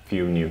a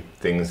few new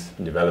things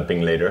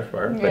developing later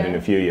for her, but in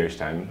a few years'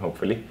 time,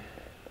 hopefully,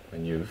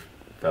 when you've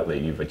felt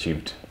that you've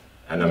achieved.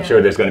 And I'm sure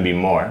there's going to be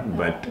more,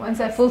 but once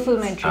I fulfill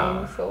my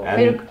dream, so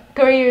my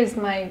career is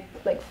my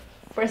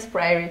first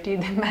priority,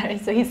 then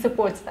marriage. So he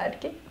supports that.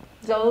 Okay,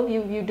 so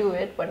you do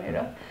it,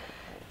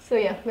 so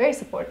yeah, very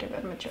supportive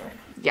and mature.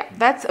 Yeah,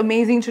 that's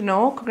amazing to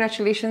know.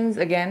 Congratulations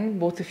again,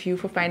 both of you,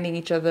 for finding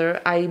each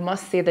other. I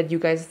must say that you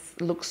guys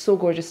look so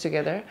gorgeous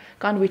together.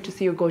 Can't wait to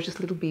see your gorgeous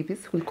little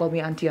babies who'll call me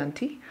auntie. I'm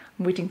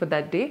waiting for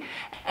that day.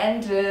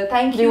 And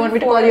thank you. Do you want me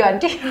to call you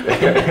auntie?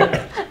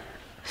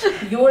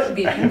 Your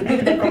baby, the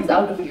baby that comes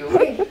out of you.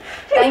 Okay.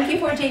 Thank you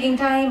for taking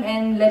time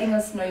and letting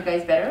us know you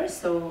guys better.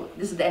 So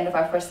this is the end of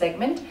our first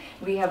segment.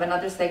 We have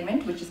another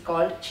segment which is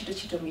called Chito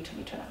Chito Mito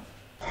Mito Now.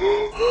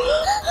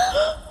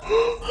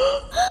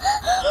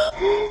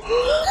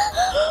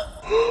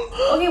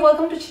 Okay,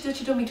 welcome to Chito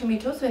Chito Mito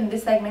Mito. So in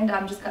this segment,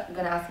 I'm just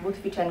gonna ask both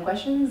of you 10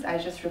 questions. I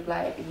just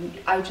reply.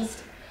 I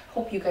just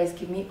hope you guys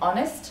give me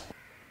honest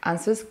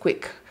answers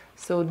quick.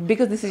 So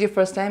because this is your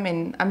first time,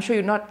 and I'm sure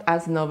you're not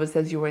as nervous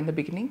as you were in the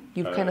beginning.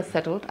 You've kind of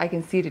settled. I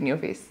can see it in your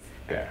face.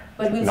 Yeah.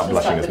 But we'll not still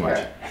blushing start with as much.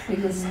 her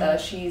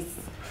because she's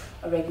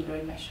a regular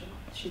in my show.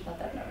 She's not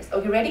that nervous.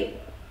 Okay, ready?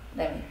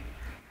 Lemi.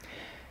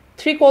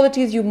 3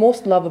 qualities you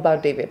most love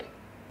about David.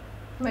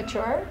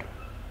 Matured,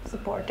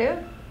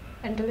 supportive,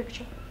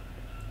 intellectual.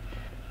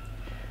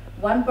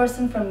 One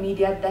person from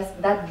media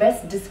that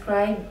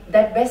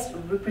best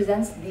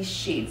represents these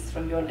shades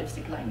from your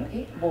lipstick line,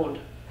 okay? Bold.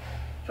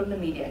 From the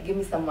media, give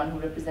me someone who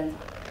represents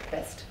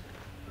best.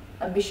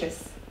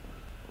 Ambitious.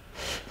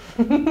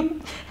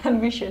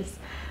 Ambitious.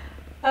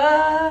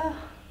 I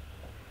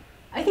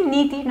think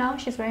Neeti now,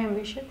 she's very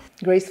ambitious.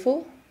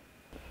 Graceful.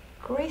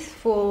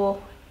 Graceful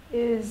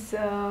is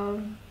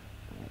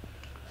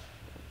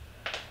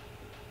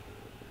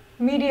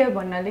media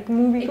bhanna like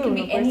movie It can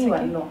be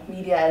anyone, no.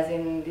 Media as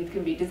in, it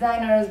can be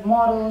designers,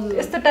 models.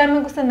 It's the time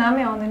I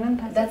naमै आउँदैन नि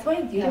त. That's why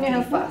you have to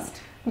be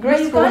fast.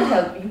 Graceful. No, you can't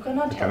help. You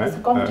cannot help. Can It's a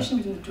I? competition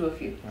between the two of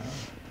you.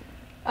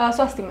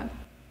 Swastiman.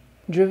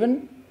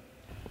 Driven.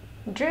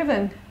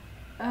 Driven.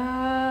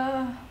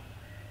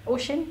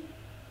 Ocean.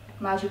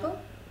 Magical.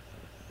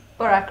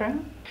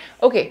 Parakram.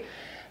 Okay.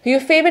 Your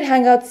favorite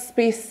hangout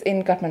space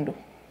in Kathmandu?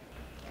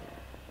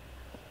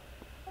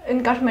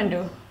 In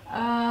Kathmandu.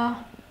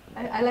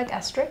 I like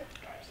Asterisk.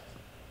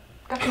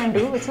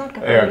 Kathmandu, it's not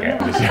Kathmandu. Yeah,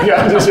 okay.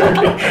 I'm just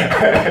joking.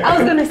 I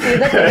was gonna say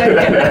that.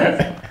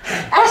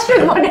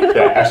 Asterisk model.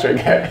 Yeah,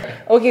 asterisk.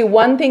 Okay,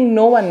 one thing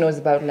no one knows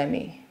about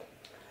Lemi.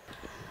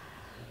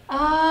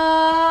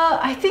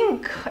 I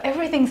think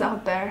everything's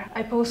out there.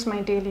 I post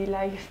my daily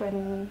life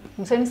and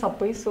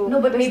subway, so No,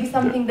 but maybe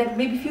something that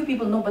maybe few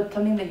people know, but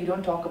something that you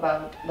don't talk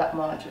about that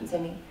much. And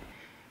sending.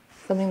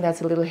 Something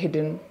that's a little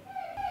hidden.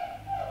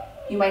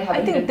 You might have.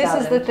 I think hidden this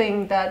is the talent.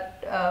 thing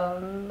that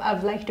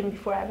I've liked him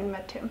before I haven't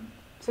met him,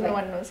 so no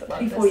Like one knows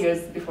about 3-4 this.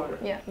 years before.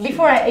 Yeah,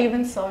 before I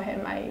even saw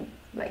him, I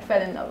like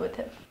fell in love with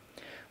him.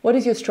 What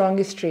is your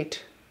strongest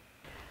trait?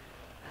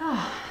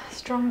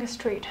 Strongest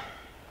trait.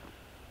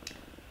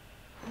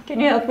 Can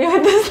you help me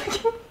with this?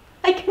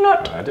 I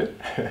cannot. I did.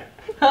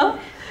 Huh?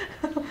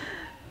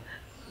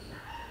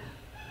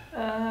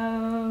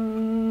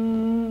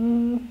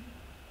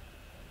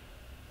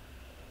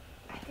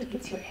 I think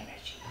it's your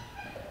energy.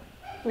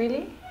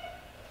 Really?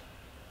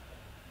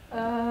 I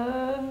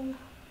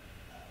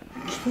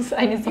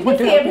need You someone can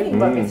to say help me. everything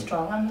about being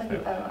strong.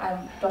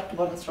 I'm talking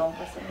about the strong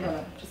person.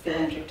 No, just the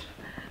energy.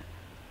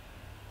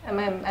 Am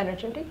I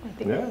energetic? I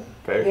think. Yeah,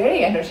 very.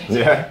 Very energetic.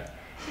 Yeah.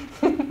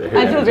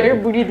 I feel very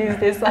booty these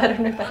days, so I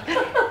don't know if I...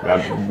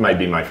 That might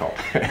be my fault.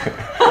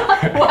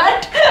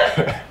 What?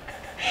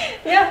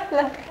 Yeah,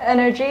 like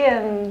energy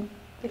and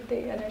with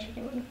the energy.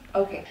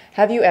 Okay.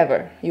 Have you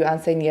ever, you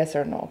answer in yes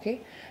or no, okay?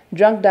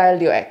 Drunk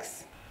dialed your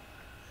ex?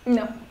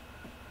 No,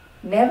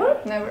 Never?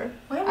 never.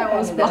 Why I would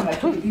always have block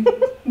that much with you?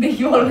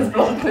 You always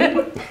block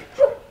them.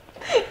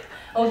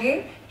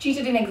 Okay.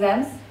 Cheated in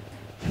exams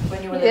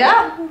when you were little?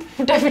 Yeah,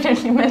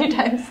 definitely, many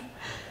times.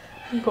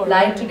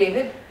 Lied to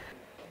David?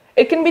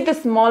 It can be the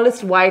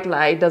smallest white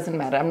lie, it doesn't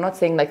matter. I'm not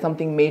saying like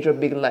something major,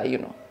 big lie, you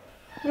know.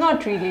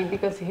 Not really,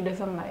 because he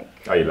doesn't like...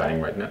 Are you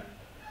lying right now?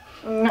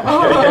 No.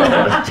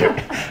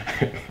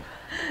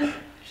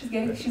 She's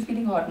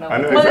getting hot now. I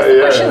know. Well,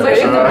 the questions are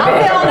okay,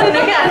 I'll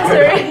look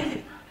answer.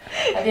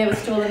 Have you ever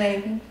stolen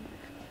anything?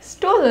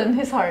 Stolen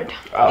his heart.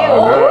 Oh,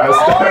 no, I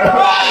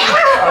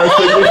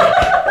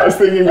was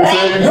thinking the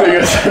same thing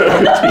as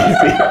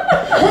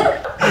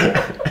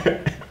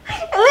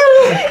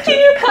Can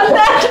you cut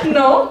that?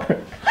 No.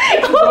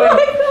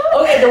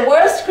 Okay, the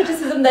worst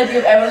criticism that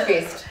you've ever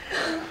faced.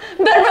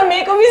 That will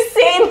make me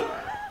sane.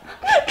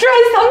 Try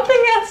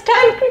something else.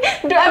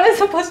 Am I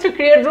supposed to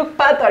create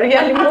Rukpat or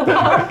Yali Mukha?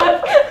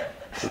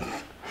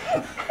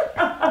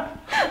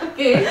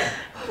 Okay.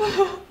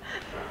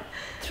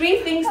 3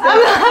 things that...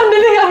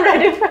 I'm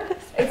ready for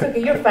this. It's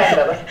okay, you're fine,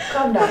 Baba.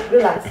 Calm down,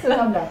 relax,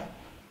 calm down.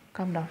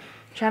 Calm down.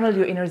 Channel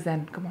your inner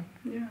Zen, come on.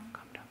 Yeah.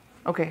 Calm down.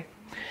 Okay.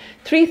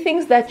 3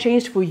 things that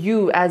changed for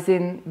you, as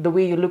in the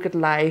way you look at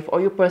life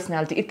or your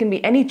personality. It can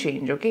be any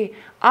change, okay?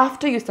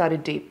 After you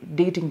started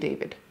dating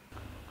David.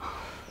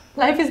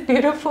 Life is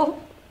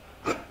beautiful.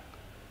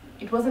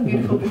 It wasn't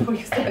beautiful before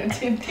you started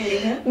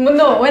dating him?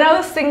 No, when I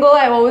was single,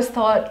 I always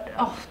thought,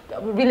 oh,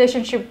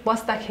 relationship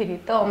बस्दाखेरि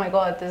त oh my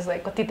god, there's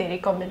like कति धेरै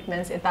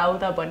commitments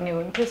यताउता भन्ने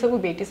हुन्थ्यो. So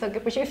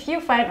भेटिसकेपछि if you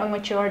find a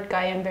matured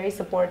guy and very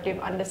supportive,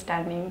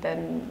 understanding,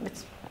 then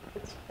it's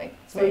like...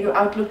 It's So your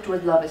outlook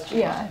towards love is changed?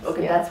 Yeah.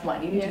 Okay, Yeah. that's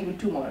one. You need to give me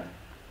 2 more.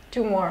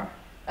 2 more.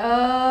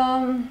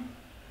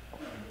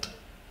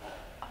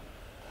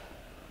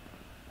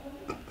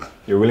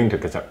 You're willing to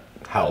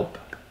accept help.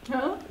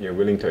 Huh? You're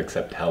willing to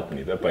accept help,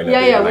 Nita, by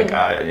Yeah, yeah, being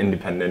like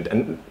independent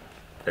and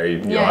very.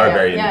 You are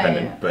very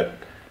independent, but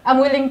I'm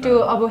willing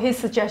to. अब his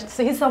suggestions.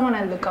 So he's someone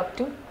I look up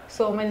to.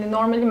 So मैले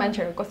normally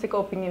मान्छेहरु कसैको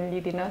opinion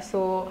लिदिनँ.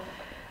 So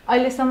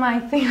अहिलेसम्म I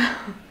think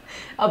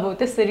अब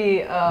त्यसरी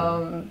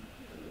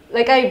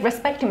like I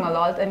respect him a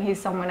lot, and he's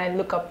someone I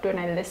look up to and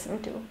I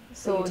listen to.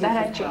 So that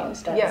had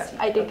changed. Yeah,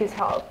 I take his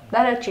help.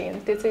 That had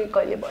changed.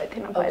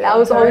 I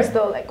was always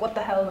though like, what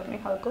the hell?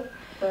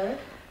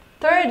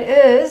 Third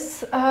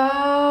is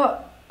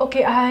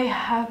okay, I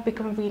have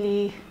become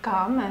really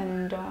calm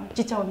and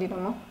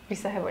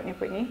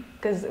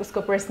because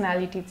usko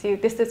personality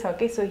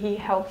so he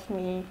helps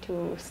me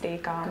to stay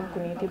calm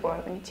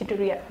to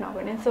react now.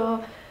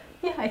 So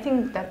yeah, I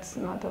think that's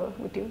not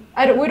with you.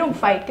 We don't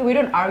fight, we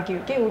don't argue.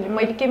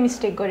 Okay,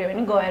 mistake go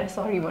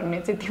sorry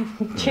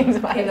change.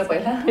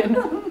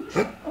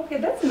 Okay,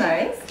 that's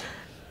nice.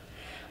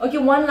 Okay,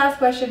 one last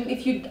question.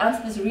 If you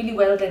answer this really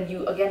well, then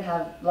you again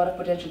have a lot of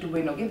potential to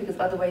win, okay? Because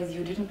otherwise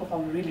you didn't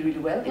perform really, really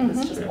well. It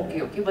was just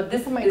okay. But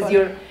this is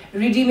your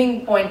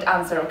redeeming point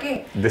answer,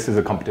 okay? This is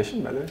a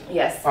competition, by the way?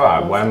 Yes.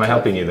 Oh, why am I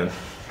helping you then?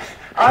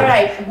 All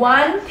right,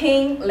 one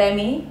thing,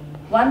 Lemi,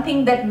 one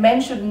thing that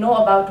men should know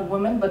about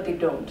women, but they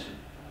don't.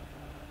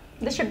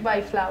 They should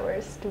buy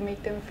flowers to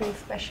make them feel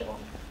special.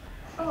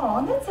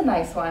 Oh, that's a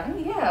nice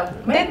one. Yeah.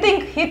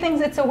 He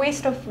thinks it's a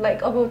waste of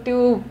like about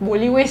to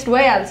bully waste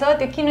also.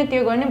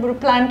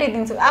 Plant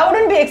it. I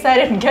wouldn't be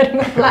excited getting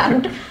a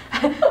plant.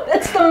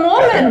 That's the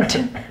moment.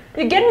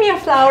 You get me a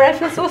flower, I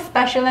feel so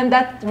special, and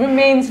that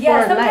remains for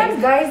life. Yeah,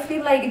 sometimes guys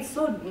feel like it's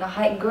so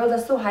high, girls are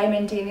so high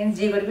maintenance,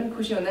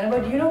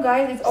 but you know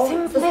guys, it's all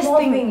the small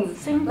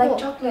things, like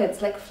chocolates,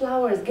 like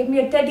flowers. Give me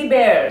a teddy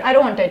bear. I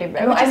don't want teddy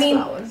bear, I mean,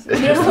 flowers.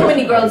 There's so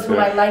many girls who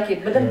might like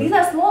it, but then these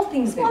are small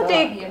things.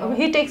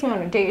 He takes me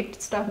on a date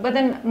stuff, but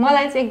then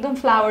malai ekdam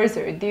flowers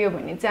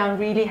I'm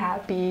really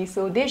happy,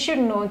 so they should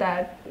know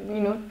that,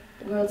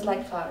 girls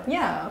like flowers.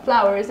 Yeah,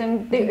 flowers,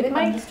 and they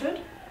might understood.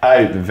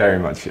 I very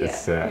much.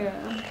 It's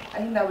I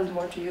think that was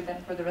more to you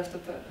than for the rest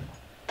of the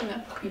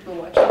people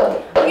watching.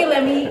 Okay,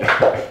 Lemi.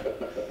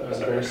 That was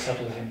a very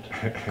subtle hint.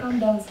 Calm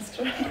down,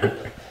 sister.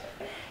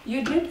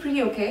 You did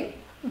pretty okay.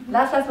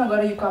 Last time I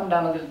got you calm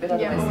down a little bit.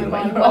 Yeah, I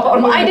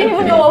didn't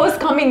even know what was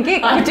coming.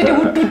 Okay,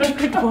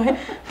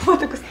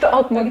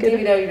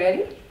 David, are you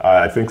ready?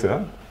 I think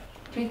so.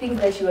 3 things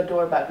that you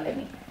adore about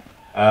Lemi.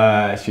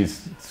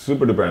 She's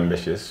super duper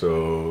ambitious,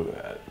 so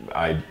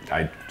I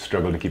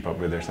struggle to keep up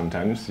with her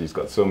sometimes. She's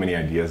got so many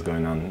ideas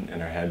going on in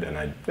her head, and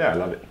I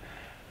love it.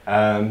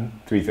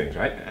 3 things,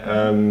 right?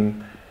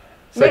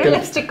 Second,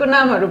 lipstick ko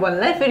naam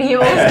he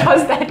always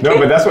does that. No,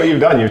 but that's what you've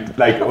done.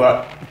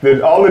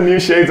 You've all the new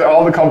shades are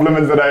all the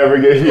compliments that I ever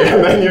gave you,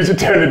 and then you should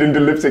turn it into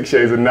lipstick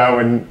shades. And now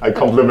when I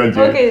compliment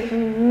you, okay,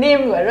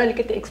 name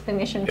the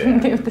explanation from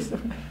this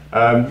one.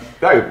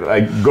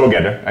 Like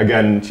go-getter.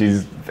 Again,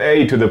 she's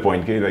very to the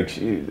point. Okay? Like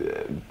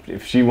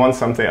if she wants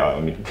something,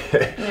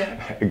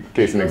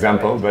 case an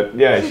example. But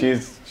yeah,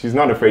 she's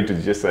not afraid to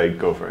just like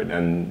go for it.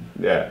 And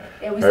yeah.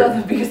 Yeah, we saw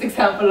the biggest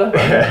example of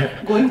her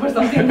going for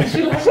something that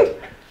she liked.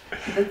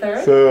 The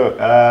third. So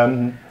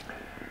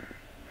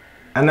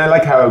and I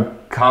like how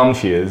calm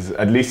she is.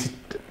 At least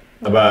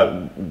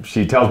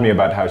she tells me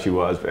about how she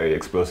was very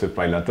explosive.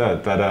 I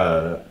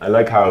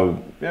like how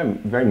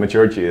very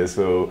mature she is.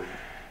 So.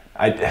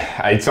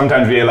 I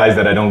sometimes realize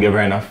that I don't give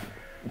her enough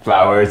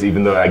flowers,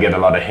 even though I get a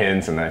lot of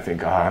hints, and I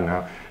think,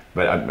 no.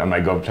 But I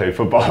might go play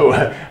football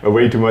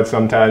way too much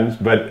sometimes.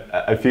 But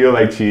I feel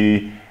like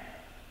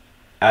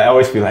I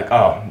always feel like,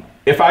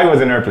 if I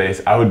was in her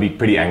place, I would be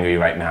pretty angry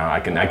right now.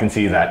 I can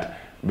see that.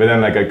 But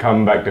then I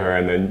come back to her,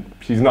 and then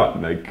she's not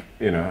like,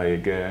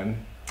 I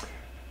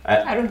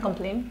don't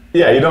complain.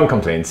 Yeah, you don't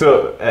complain.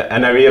 So,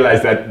 and I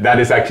realize that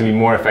is actually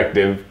more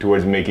effective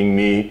towards making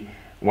me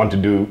want to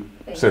do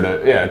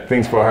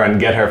things for her and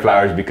get her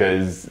flowers,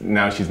 because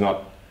now she's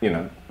not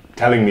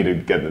telling me to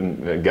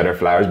get her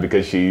flowers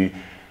because it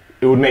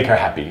would make her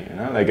happy,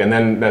 and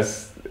then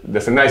that's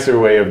a nicer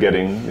way of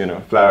getting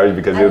flowers,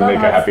 because it would make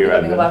her happy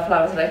rather than about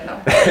flowers right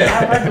now.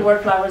 I've heard the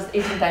word flowers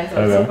 18 times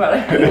so far.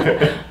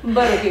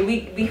 But okay,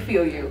 we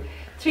feel you.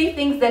 3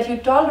 things that you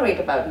tolerate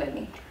about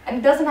Lemi, and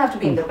it doesn't have to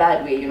be in the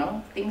bad way,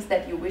 things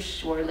that you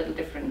wish were a little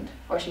different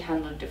or she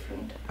handled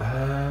different.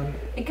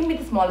 It can be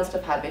the smallest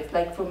of habits.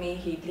 Like for me,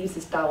 he leaves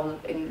his towel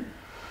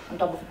on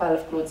top of a pile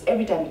of clothes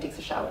every time he takes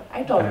a shower.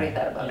 I tolerate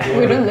that about him.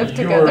 We don't live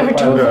together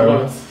too.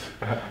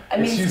 I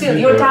mean, still,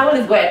 your towel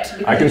is wet.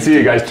 I can see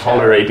you guys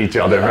tolerate each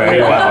other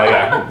very well.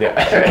 Yeah.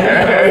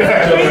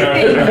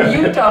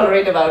 You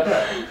tolerate about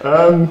her.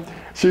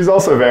 She's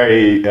also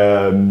very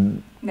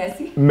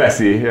messy.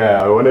 Messy,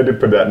 yeah. I wanted to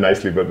put that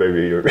nicely, but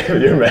maybe you're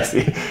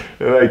messy.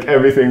 Like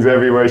everything's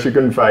everywhere. She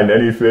couldn't find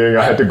anything.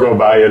 I had to go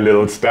buy a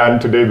little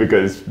stand today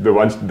because the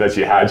one that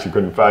she had, she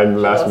couldn't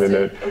find last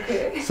minute.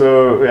 Okay.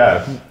 So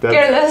yeah,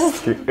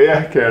 careless.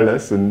 Yeah,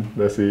 careless and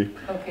messy.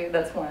 Okay,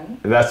 that's one.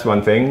 That's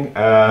one thing.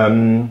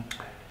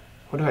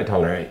 What do I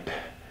tolerate?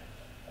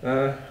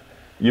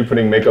 You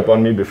putting makeup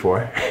on me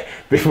before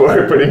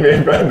putting me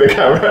in front of the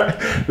camera.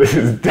 This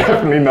is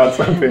definitely not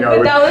something I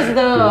would. That was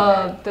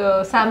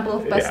the sample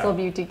of Pastel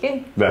Beauty,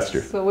 okay? That's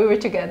true. So we were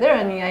together,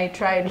 and I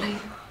tried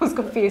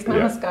face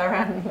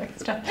mascara and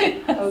stuff.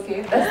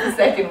 Okay, that's the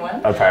second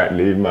one.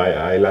 Apparently, my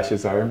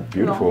eyelashes are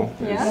beautiful.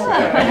 No. Yeah.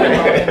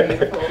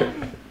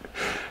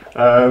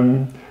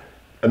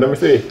 And number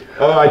 3,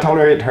 I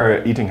tolerate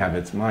her eating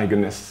habits. My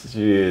goodness,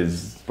 she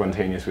is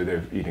spontaneous with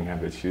her eating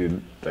habits. She,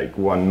 like,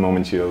 one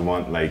moment she'll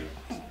want like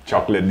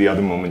chocolate, the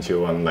other moment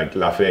she'll want like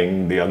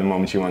laughing, the other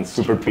moment she wants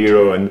super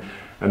piro, and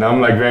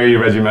I'm like very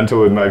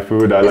regimental with my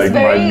food. I like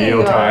my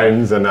meal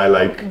times, and I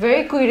like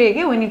very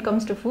quirky when it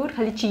comes to food.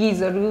 Khali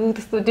cheese or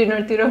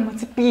dinner tira ma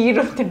chai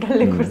piro te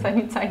dalle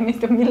khursaani Chinese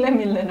to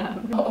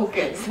milदैन.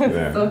 Okay, so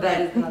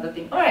that is another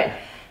thing. All right,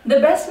 the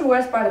best and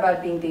worst part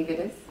about being David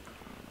is?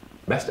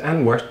 Best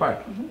and worst part?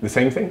 The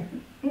same thing?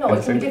 No,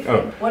 it's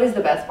different. What is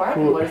the best part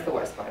and what is the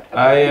worst part?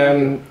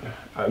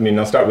 I mean,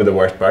 I'll start with the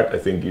worst part. I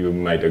think you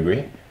might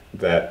agree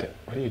that,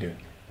 what are you doing?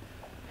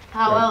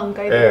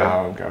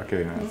 Yeah,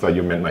 okay. I thought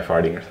you meant my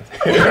farting or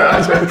something.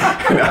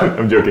 No,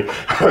 I'm joking.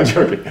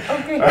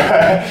 Okay.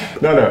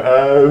 No.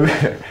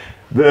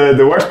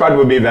 The worst part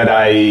would be that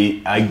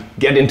I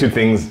get into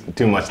things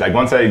too much. Like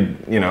once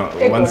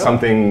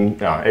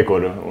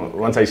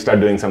once I start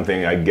doing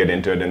something, I get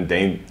into it and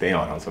they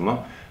are on some.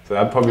 So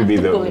that'd probably be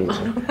the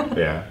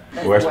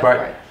worst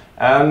part.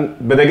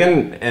 But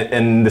again,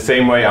 in the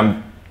same way,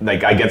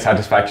 I get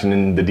satisfaction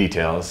in the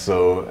details.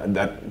 So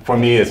that for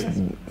me is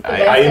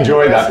I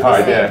enjoy that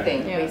part.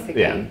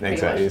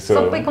 Exactly. So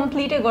सबै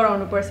कम्प्लिटै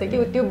गराउनु पर्छ कि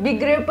त्यो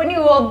बिग्रे पनि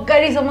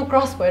अगाडिसम्म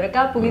cross भएर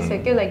कहाँ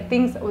पुगिसक्यो like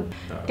things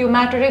त्यो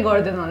म्याटरै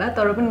गर्दैन होला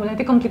तर पनि मलाई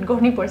त्यो कम्प्लिट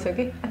गर्नै पर्छ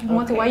कि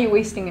म चाहिँ वाइ यु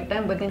wasting a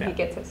time but then he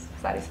gets his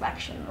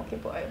satisfaction. Okay,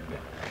 boy.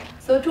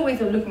 So 2 ways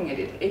of looking at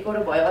it.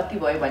 एकवटा भयो अति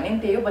भयो भन्ने नि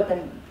त्यही हो, but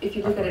then if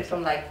you look at it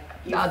from like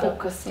you're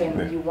focused and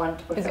you want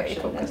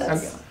perfection, and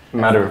that's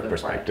matter of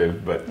perspective,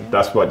 but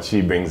that's what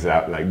she brings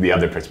out, like the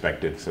other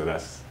perspective. So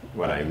that's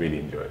what I really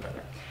enjoy about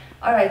her.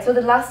 All right. So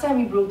the last time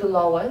you broke the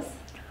law was?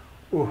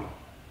 Ooh,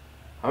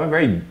 I'm a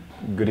very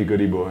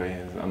goody boy.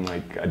 I'm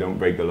like, I don't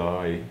break the law.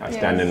 I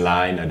stand in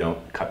line. I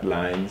don't cut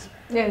lines.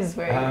 Yes,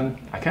 very.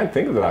 I can't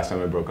think of the last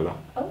time I broke a law.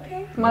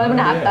 Okay. Well, I'm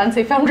gonna have to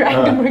if I'm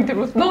trying to break the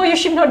rules. No, you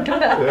should not do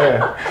that.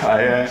 Yeah,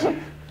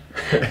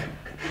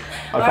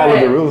 I follow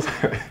the rules.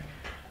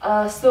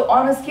 So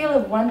on a scale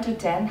of 1 to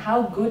 10, how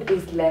good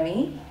is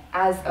Lemi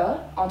as an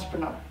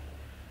entrepreneur?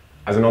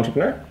 As an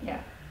entrepreneur? Yeah.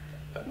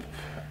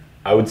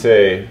 I would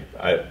say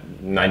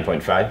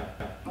 9.5.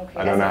 Okay.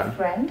 As a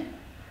friend?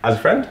 As a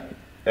friend?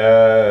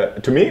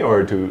 To me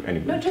or to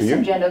anybody? No, just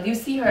in general. You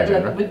see her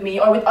like with me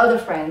or with other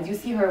friends. You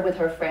see her with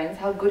her friends.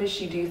 How good is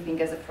she, do you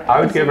think, as a friend? I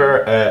would give her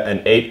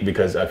an 8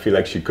 because I feel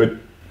like she could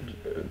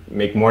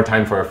make more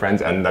time for her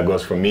friends, and that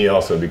goes for me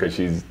also because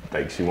she's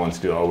like she wants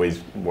to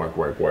always work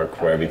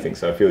for everything.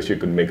 So I feel she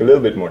could make a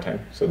little bit more time.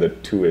 So the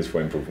 2 is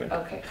for improvement.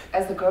 Okay.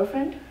 As a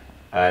girlfriend?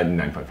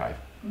 9.5.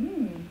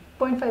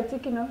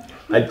 0.5, you know.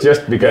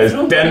 Just because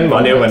 10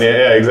 money,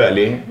 yeah,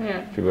 exactly.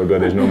 Yeah. People go,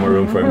 there's no more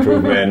room for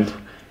improvement.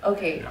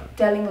 Okay,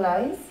 telling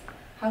lies.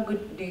 How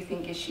good do you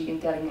think is she in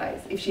telling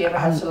lies? If she ever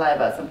has to lie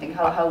about something,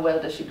 how well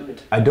does she do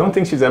it? I don't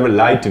think she's ever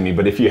lied to me,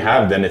 but if you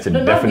have, then it's a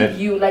definite... Not with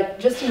you, like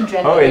just in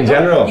general. Oh, in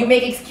general. You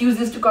make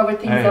excuses to cover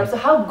things up. So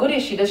how good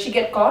is she? Does she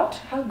get caught?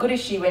 How good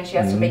is she when she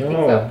has to make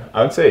things up?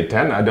 I would say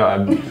 10. I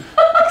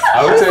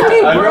would say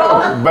 10. I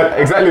know, but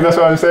exactly that's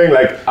what I'm saying.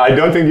 Like, I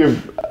don't think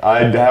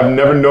I have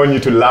never known you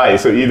to lie.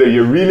 So either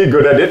you're really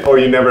good at it or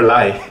you never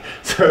lie.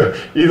 So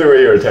either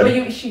way, you're a 10. But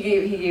he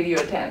gave you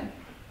a 10.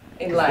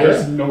 In life.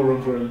 There's no room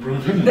for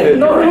improvement. There's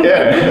no room for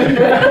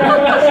improvement.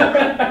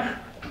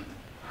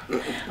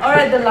 All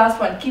right, the last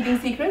one. Keeping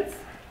secrets?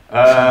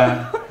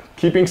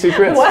 Keeping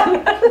secrets? What?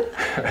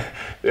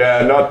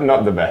 Yeah,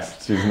 not the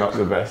best. She's not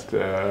the best.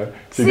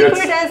 Secret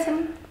as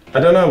in?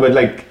 I don't know, but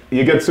like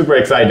you get super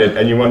excited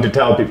and you want to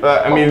tell people.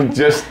 I mean,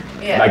 just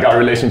like our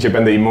relationship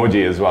and the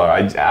emoji as well.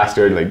 I asked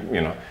her, like, you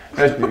know.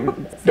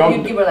 So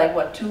you'd give her like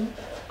what, 2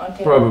 on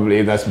 10?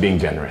 Probably. That's being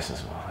generous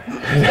as well.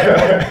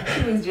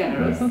 She was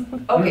generous.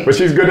 Okay. But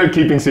she's good at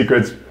keeping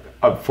secrets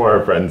up for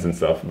her friends and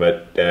stuff,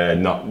 but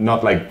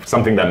not like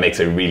something that makes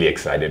her really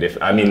excited.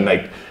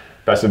 Like,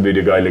 possibly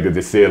the guy look at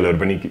the sailor,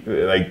 but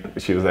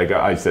she was like,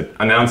 I said,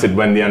 announce it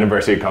when the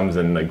anniversary comes,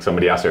 and like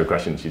somebody asked her a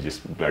question, she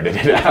just blurted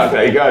it out.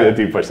 Like,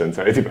 3%,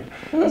 sorry.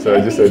 So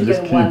I just said,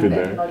 just keep it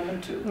there. Not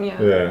even 2.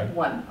 Yeah.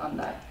 1 on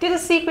that.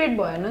 It's a secret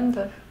boy,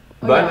 no?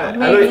 But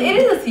it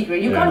is a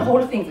secret. You can't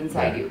hold things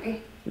inside you,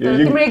 okay? You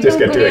just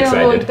get too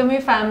excited.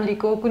 Family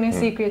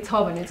secret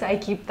I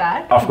keep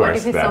that. Of course, but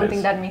if it's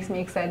something that makes me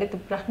excited,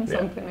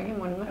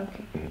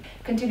 okay.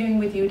 Continuing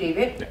with you,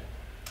 David.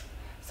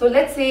 So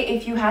let's say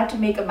if you had to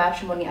make a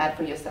matrimony ad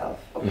for yourself,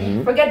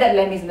 okay? Forget that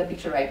Lemi's in the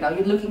picture right now.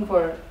 You're looking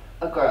for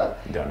a girl,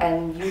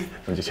 and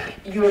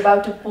you're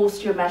about to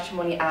post your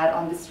matrimony ad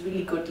on this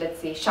really good, let's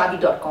say,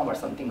 shadi.com or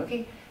something,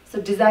 okay? So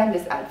design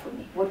this ad for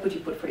me. What would you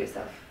put for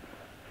yourself?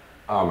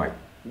 Oh my.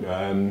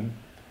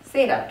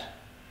 Say it out.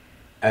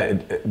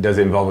 Does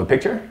it involve a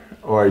picture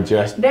or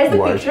just There's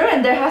words? a picture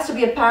and there has to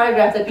be a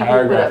paragraph that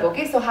people put up,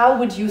 okay? So how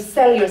would you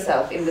sell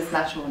yourself in this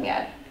matrimony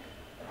ad?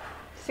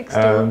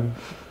 6'2".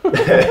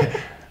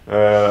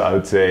 I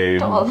would say...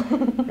 Tall.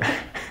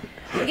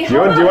 Okay, do you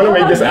want to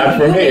make this ad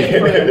for me?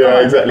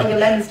 Yeah, exactly. Okay,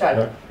 let me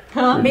start.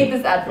 Make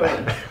this ad for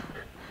me.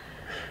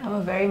 I'm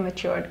a very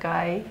matured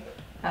guy.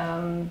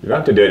 You don't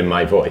have to do it in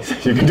my voice.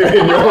 You can do it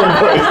in your own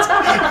voice.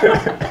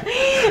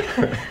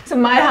 So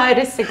my height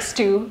is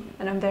 6'2",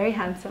 and I'm very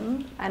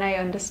handsome, and I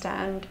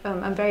understand.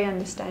 I'm very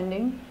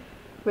understanding,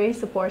 very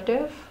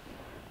supportive,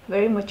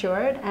 very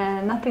matured,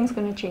 and nothing's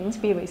going to change.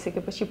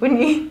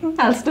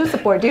 I'll still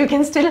support you. You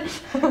can still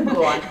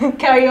Go on.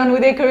 carry on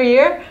with your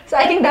career. So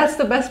I think that's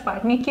the best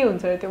part. Okay,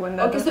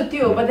 so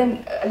Theo, but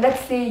then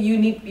let's say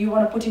you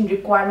want to put in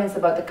requirements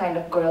about the kind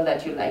of girl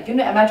that you like. You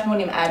know, a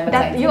matrimonial ad.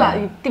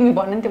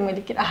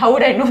 How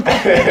would I know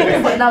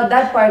that? But now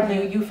that part,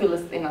 you fill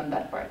us in on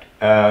that part.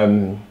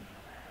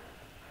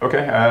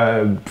 Okay,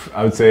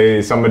 I would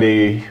say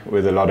somebody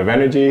with a lot of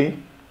energy.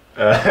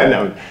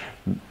 No.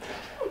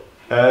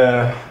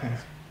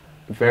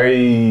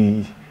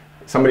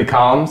 Somebody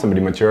calm,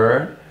 somebody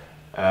mature,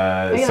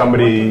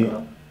 somebody,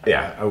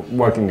 a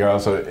working girl,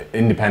 so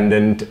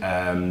independent,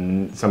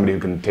 somebody who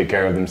can take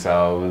care of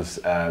themselves,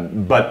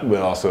 but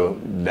will also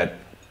let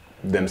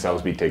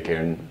themselves be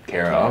taken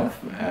care of.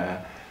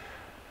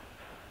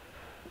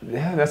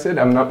 Yeah, that's it.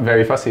 I'm not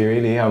very fussy,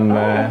 really. I'm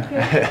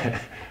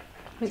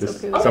just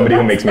somebody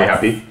who makes me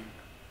happy.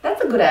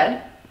 That's a good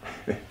ad.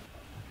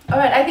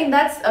 Alright, I think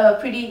that's a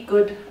pretty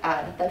good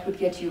ad. That would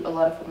get you a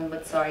lot of women,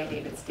 but sorry,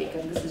 David's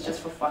taken. This is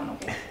just for fun,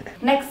 okay?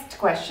 Next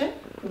question.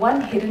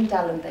 One hidden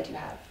talent that you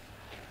have.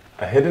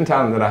 A hidden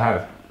talent that I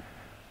have?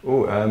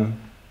 Oh,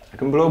 I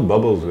can blow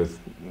bubbles with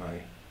my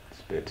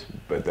spit,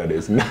 but that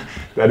is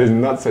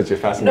not such a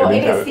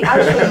fascinating talent. See,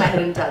 I'll show you my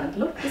hidden talent.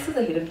 Look, this is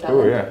a hidden talent.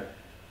 Oh, yeah.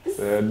 This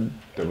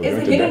is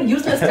a hidden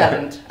useless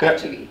talent,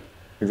 actually.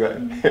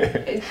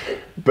 Exactly.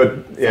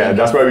 But yeah,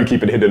 that's why we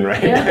keep it hidden,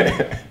 right?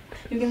 Yeah.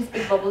 You can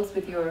spit bubbles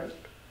with your...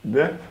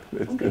 Yeah,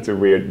 it's a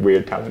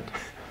weird talent.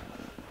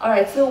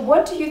 Alright, so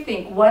what do you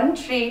think? One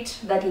trait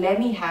that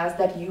Lemi has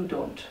that you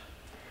don't?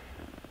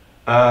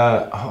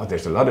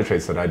 There's a lot of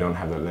traits that I don't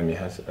have that Lemi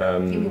has.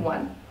 Give me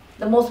one.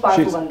 The most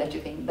powerful one that you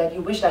think, that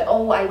you wish that,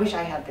 oh, I wish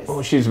I had this.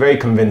 Oh, she's very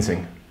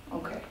convincing.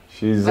 Okay.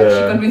 She's... Like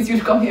she convinced you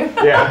to come here?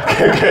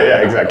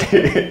 Yeah,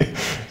 exactly.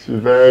 She's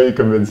very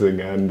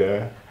convincing,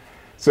 and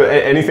so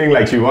anything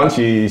like she wants,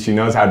 she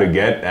knows how to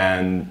get,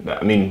 and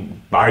I mean,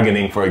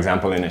 bargaining, for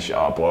example, in a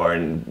shop, or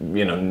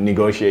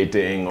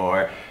negotiating,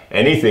 or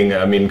anything.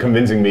 I mean,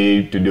 convincing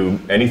me to do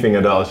anything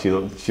at all,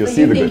 she'll see the good sides.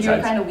 So you think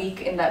you're kind of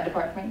weak in that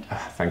department?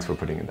 Thanks for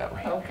putting it that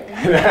way. Okay.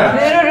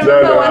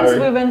 Remember once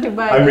we went to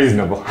buy... I'm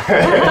reasonable.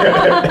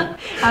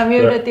 I'm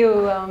here at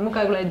your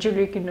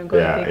jewelry and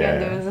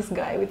there was this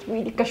guy with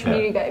really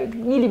Kashmiri guy with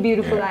really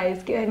beautiful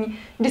eyes, and he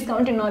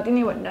discounted nothing.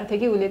 He went,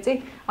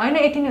 I know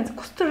 18 years,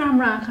 Kustu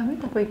Ramra,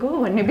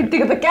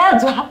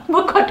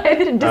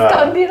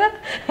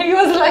 he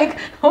was like,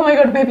 oh my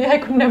god, maybe I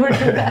could never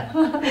do that.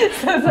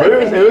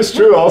 But it was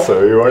true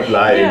also, you weren't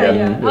lying.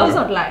 Yeah, I was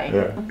not lying.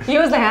 Yeah. He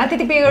was like,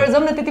 titi pay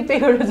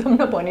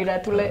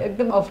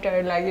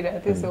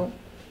so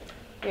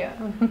yeah.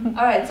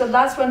 Alright, so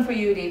last one for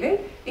you, David.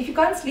 If you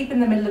can't sleep in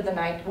the middle of the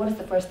night, what is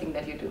the first thing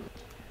that you do?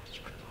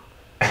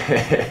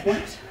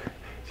 What?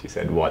 She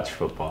said watch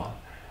football.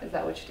 Is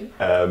that what you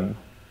do?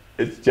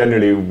 It's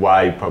generally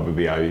why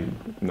probably I'm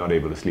not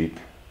able to sleep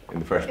in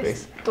the first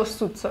place.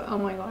 Oh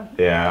my god.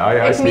 Yeah,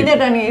 I sleep.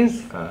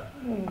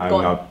 I'm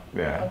gone. not.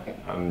 Yeah, okay.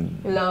 I'm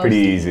pretty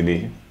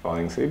easily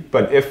falling asleep.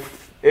 But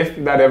if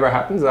that ever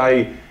happens,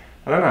 I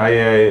don't know.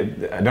 I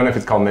don't know if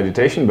it's called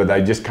meditation, but I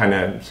just kind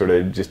of sort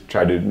of just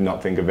try to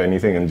not think of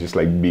anything and just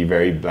like be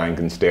very blank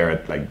and stare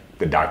at like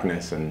the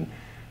darkness, and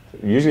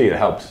usually it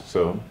helps.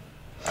 So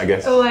I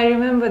guess. Oh, I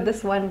remember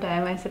this one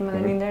time. I said,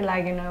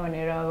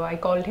 I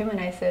called him and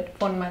I said,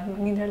 phone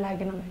and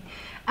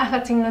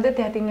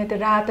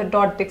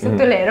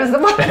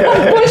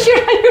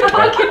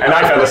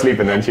I fell asleep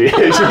and then she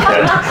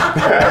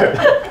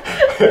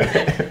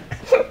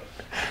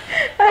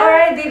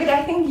Alright, David,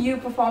 I think you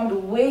performed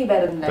way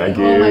better than that. Thank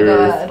you. Oh my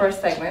god.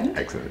 First segment.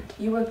 Excellent.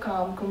 You were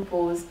calm,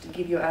 composed, to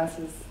give your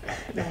answers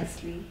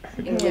nicely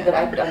in a way that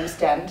I could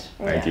understand.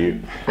 Thank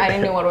you. I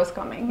didn't know what was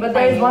coming. But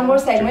there is one more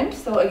segment,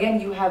 so again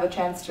you have a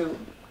chance to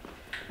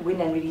win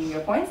and redeem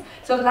your points.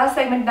 So the last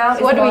segment now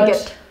is what called... do we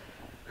get?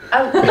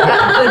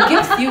 The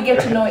gifts you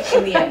get to know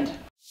in the end.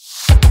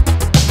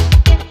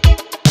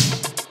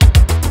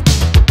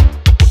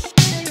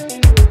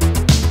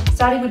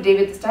 Starting with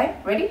David this time.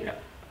 Ready? Yeah.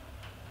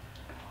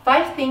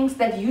 5 things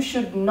that you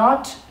should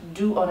not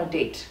do on a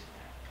date.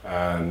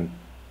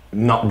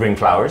 Not bring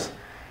flowers.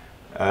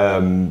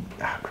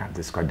 Crap,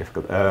 this is quite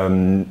difficult.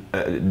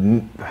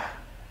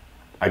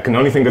 I can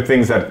only think of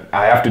things that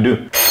I have to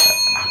do.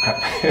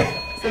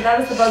 So that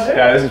was the buzzer?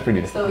 Yeah, this is pretty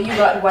difficult. So you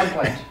got 1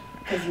 point,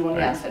 because you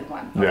only answered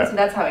 1. Okay, yeah. so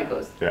that's how it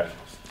goes. Yeah,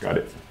 got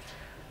it.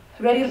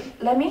 Ready,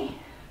 Lemi?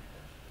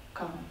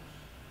 Calm.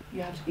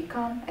 You have to be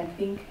calm and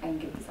think and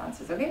give these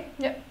answers, okay?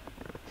 Yeah.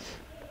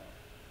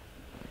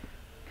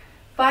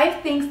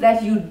 5 things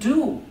that you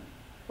do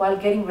while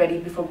getting ready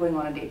before going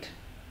on a date.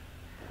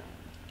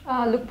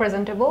 Look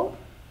presentable.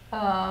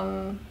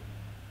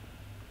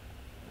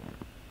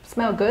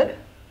 Smell good.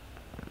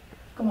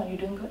 Come on, you're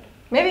doing good.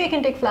 Maybe you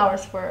can take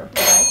flowers for the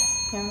guy.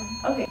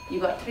 Yeah. Okay, you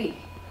got 3.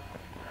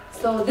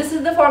 So this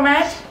is the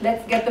format.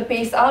 Let's get the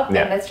pace up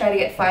Yeah. and let's try to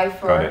get 5 Got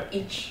for it.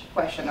 each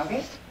question,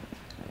 okay?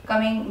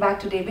 Coming back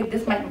to David,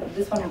 this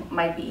one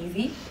might be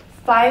easy.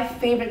 5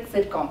 favorite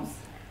sitcoms.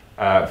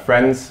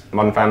 Friends,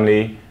 Modern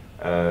Family,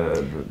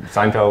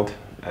 Seinfeld.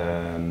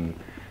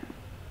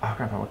 Oh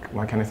crap!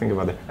 What can I think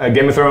about it?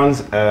 Game of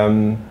Thrones.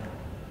 Crap!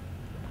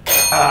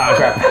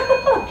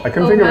 I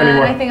couldn't think of any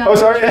more. I think Oh,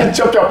 sorry.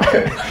 Chop chop.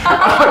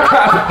 Oh,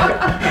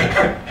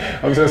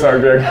 crap. I'm so sorry,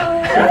 Greg.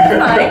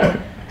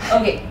 Fine.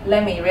 Okay,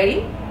 Lemi,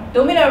 ready?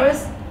 Don't be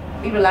nervous.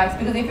 Be relaxed,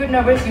 because if you're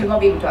nervous, you'll not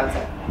be able to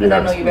answer. Because I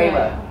know you very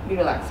well. Be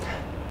relaxed.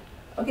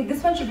 Okay,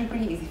 this one should be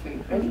pretty easy for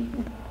you. Ready?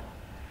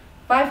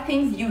 5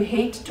 things you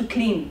hate to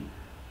clean.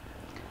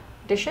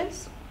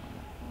 Dishes,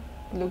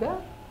 luga,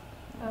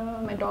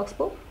 my dog's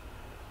poop,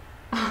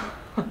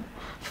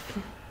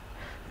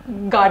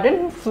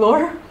 garden,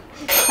 floor.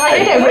 I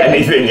hate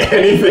everything.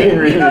 Anything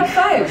You really. got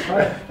 5.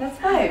 That's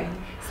 5.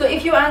 So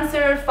if you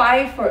answer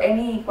 5 for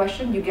any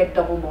question, you get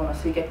double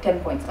bonus. So you get 10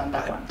 points on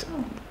that one.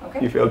 Okay?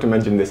 You failed to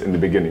mention this in the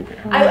beginning.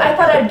 I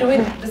thought I'd do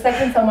it the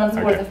second someone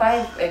scores Okay. a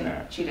 5 and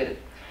she did it.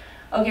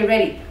 Okay,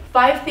 ready?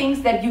 5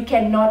 things that you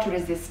cannot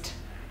resist.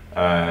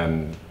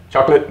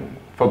 Chocolate,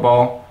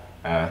 football,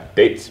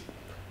 dates,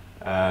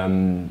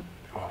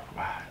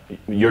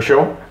 your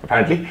show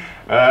apparently,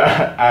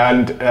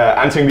 and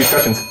answering these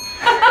questions.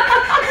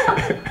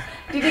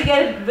 Did you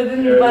get it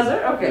within the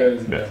buzzer? Okay.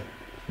 Yeah.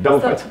 Double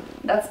points. So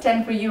that's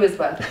 10 for you as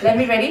well. Let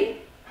me ready?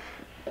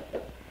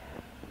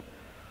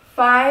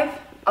 5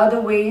 other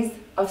ways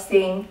of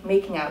saying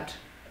making out.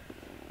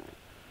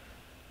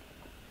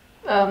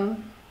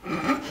 Come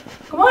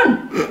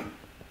on.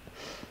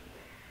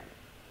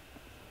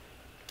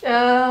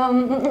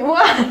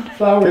 What?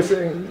 Flowers.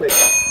 Kissing.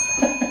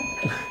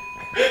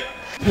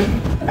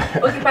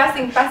 Okay,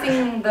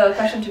 passing the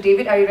question to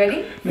David. Are you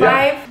ready?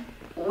 Yeah.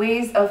 5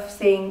 ways of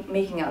saying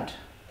making out.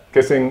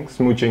 Kissing,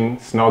 smooching,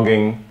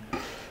 snogging.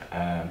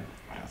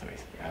 What else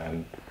ways?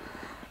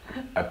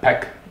 A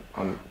peck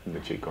on the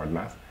cheek or the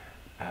mouth.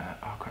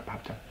 Oh crap!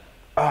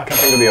 I can't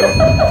think of the other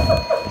one.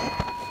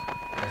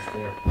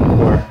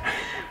 Or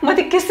But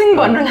the kissing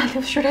one,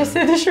 should I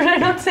say this? Should I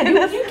not say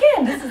this? You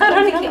can. This is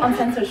completely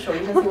uncensored show.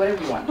 You can say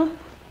whatever you want.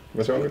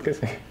 what's wrong with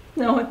kissing?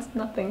 No, it's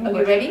nothing.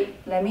 Okay, ready?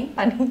 Lemi,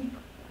 Honey.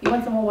 you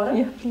want some more water?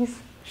 Yeah, please.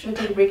 Should I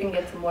take a break and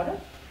get some water?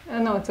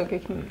 No, it's okay.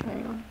 Keep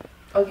carrying on.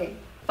 Okay.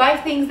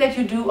 5 things that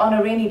you do on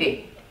a rainy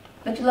day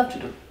that you love to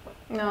do.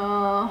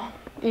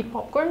 Eat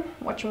popcorn,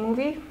 watch a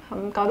movie,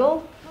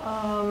 cuddle.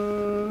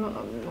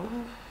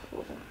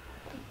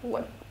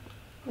 What?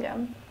 Yeah.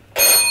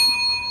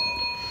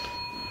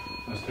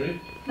 That's 3.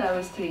 That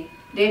was 3.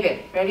 David,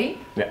 ready?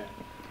 Yeah.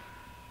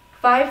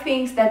 5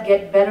 things that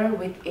get better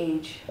with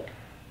age.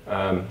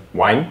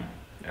 Wine.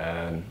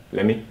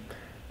 Lemmy.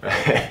 What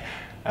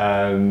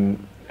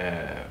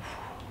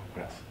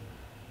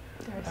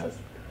else?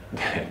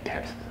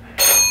 Dearest.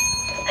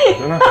 I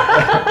don't know.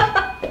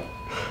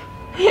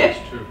 That's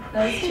 2.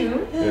 That was 2.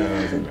 Yeah,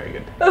 that wasn't very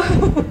good.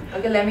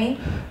 Okay, Lemi.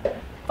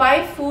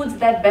 5 foods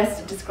that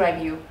best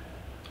describe you.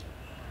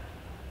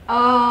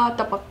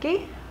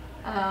 Tapakki,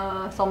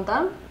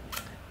 somtam,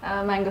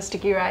 mango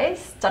sticky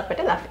rice,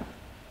 chatpati laughing.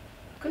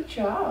 Good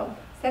job.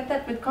 Said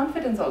that with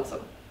confidence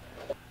also.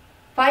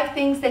 5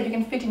 things that you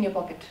can fit in your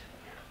pocket.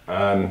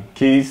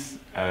 Keys,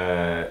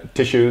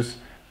 tissues,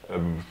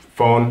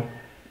 phone.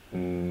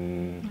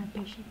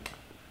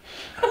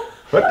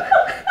 What?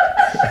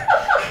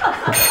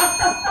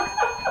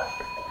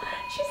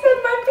 She said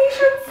my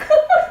patience.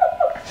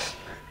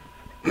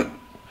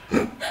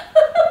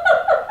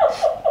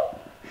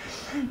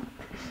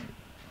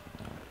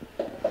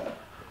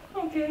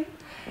 Okay.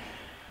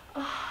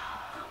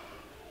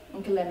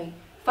 Okay, Lemi.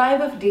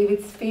 5 of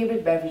David's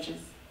favorite beverages.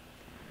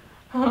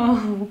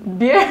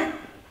 Beer,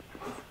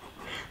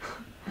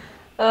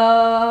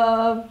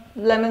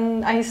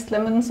 iced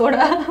lemon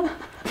soda,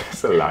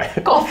 That's a lie.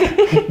 coffee.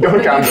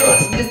 Don't count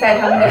those. Decide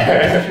how many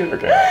are true.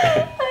 Okay.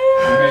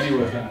 How many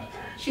was that?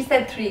 She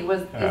said 3.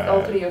 Is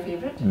all 3 your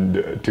favorite?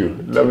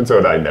 2. Lemon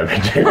soda I never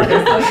drink.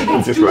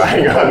 I'm just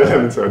lying on the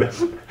lemon soda.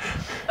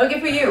 Okay,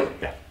 for you.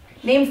 Yeah.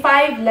 Name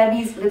 5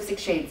 Lemi's lipstick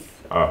shades.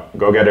 Oh,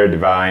 go-getter,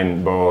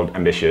 divine, bold,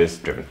 ambitious,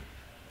 driven.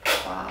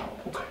 Wow.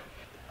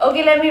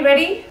 Okay, Lemi,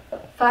 ready?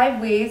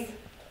 5 ways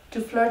to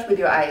flirt with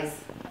your eyes.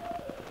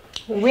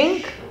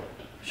 Wink,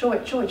 Show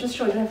it, just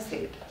show it. You don't have to say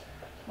it.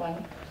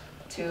 1,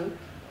 2,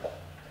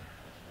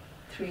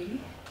 3.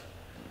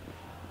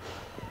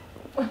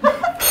 What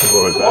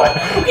was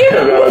that? Okay,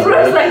 That was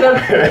first like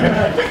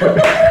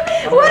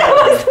that. what am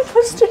I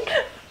supposed to do?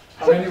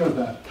 How many was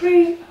that?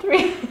 3.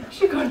 3.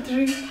 She got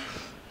 3.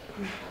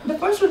 The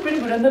first was pretty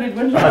good, and then it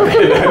went that, wrong.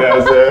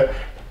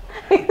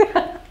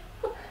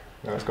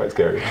 that was quite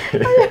scary.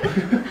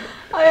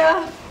 Oh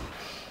yeah.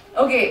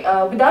 Okay,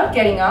 without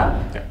getting up,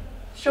 Yeah.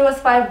 show us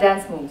 5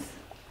 dance moves.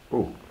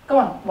 Ooh. Come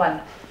on.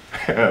 1,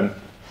 Um,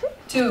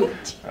 2,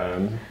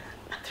 um,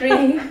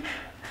 3,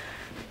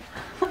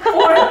 4,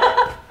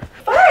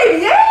 5.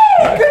 Yay!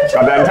 Good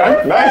job. got that in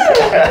time? Nice.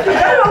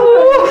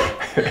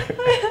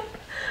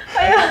 I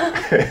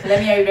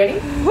Lemi, are you ready?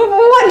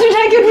 What did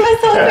I get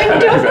myself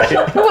into?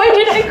 Why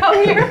did I come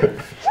here?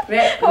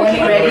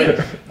 Lemi,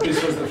 ready?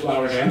 This was the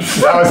flower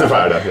dance. That was the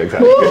flower dance,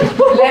 exactly.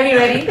 Lemi,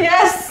 ready?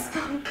 Yes.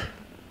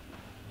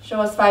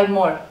 Show us 5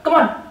 more. Come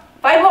on.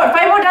 5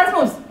 more dance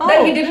moves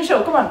that he didn't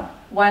show. Come on.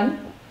 1,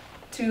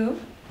 2,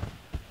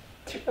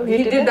 3. Oh,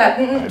 He did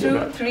that.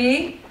 2,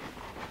 3,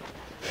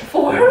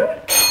 4.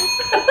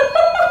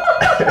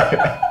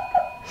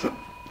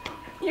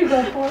 You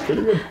got 4.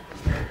 Pretty good.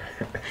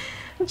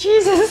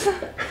 Jesus.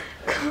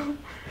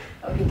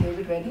 Okay,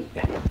 David, ready?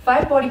 Yeah.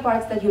 5 body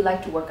parts that you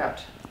like to work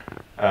out.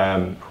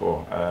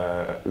 Cool.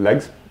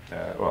 Legs,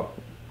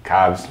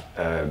 calves,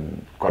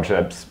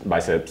 quadriceps,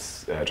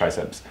 biceps,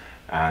 triceps,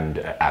 and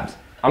abs.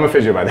 I'm a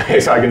physio, by the way,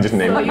 so I can just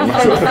name you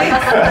muscles.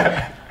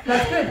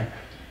 That's good.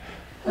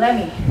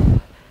 Lemi,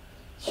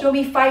 show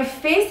me 5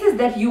 faces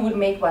that you would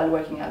make while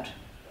working out.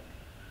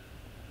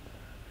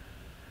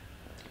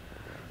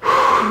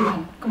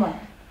 Come on.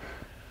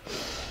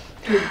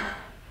 2.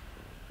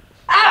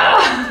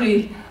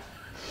 3.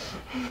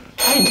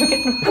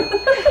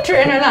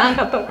 Trainer lang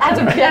ka to. As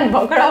a piano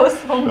poker, I was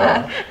so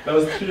mad. That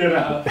was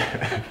 3.5.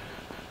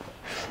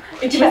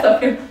 It was up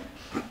here.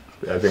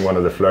 I think one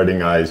of the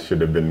flirting eyes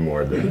should have been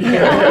more than.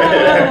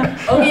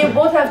 Okay, you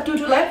both have 2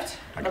 left.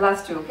 The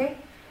last 2, okay?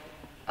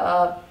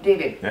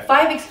 David, Yeah.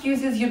 5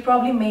 excuses you'd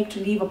probably make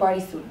to leave a party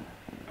soon.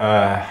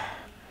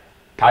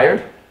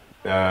 Tired,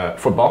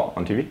 football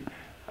on TV,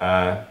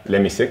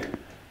 Lemi sick,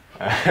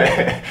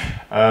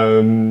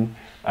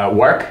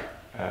 work.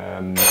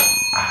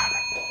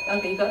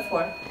 Okay, you got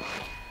 4.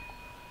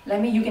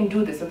 Lemi, you can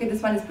do this, okay?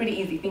 This one is pretty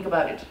easy. Think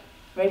about it.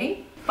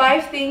 Ready?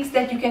 5 things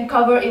that you can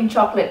cover in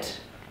chocolate.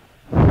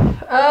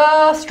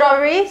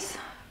 Strawberries.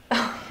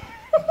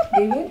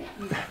 David?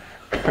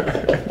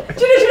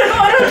 No, I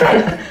don't try.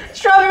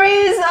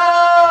 Strawberries,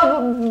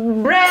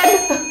 bread.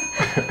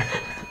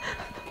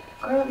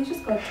 Girl, you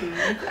just got 2.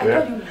 I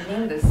thought you would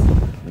name this.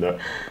 No.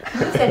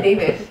 You said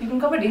David. You can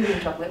cover David in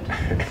chocolate.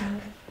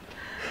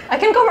 I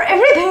can cover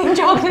everything in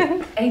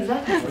chocolate.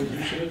 Exactly. Well,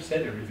 you should have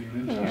said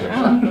everything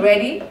then.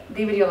 Ready?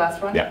 David, your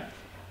last one. Yeah.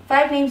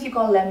 5 names you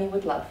call Lemi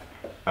with love.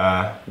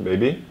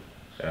 Baby,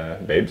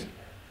 babes,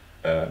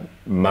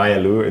 Maya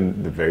Lu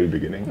in the very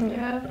beginning.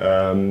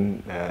 Yeah.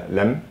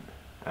 Lem,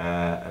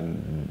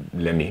 and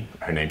Lemi,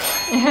 her name.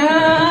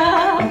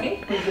 Okay,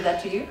 we'll give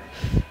that to you.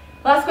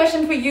 Last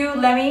question for you,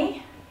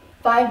 Lemi.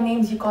 5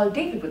 names you call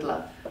David with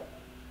love.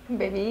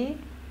 Baby,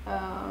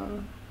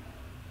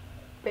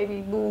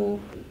 Baby Boo,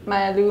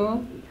 Maya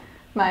Lu,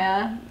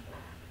 Maya.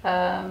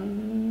 I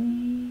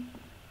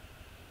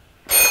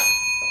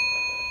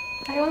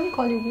only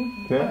call you Boo.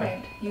 Yeah.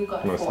 Alright, you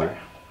got Mostly. 4.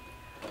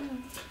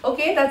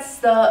 Okay, that's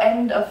the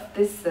end of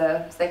this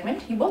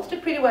segment. You both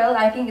did pretty well.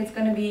 I think it's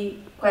going to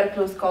be quite a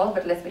close call,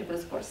 but let's wait for the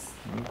scores.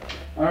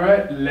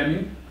 Alright,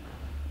 Lemi,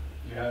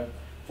 you have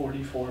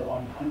 44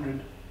 on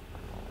 100.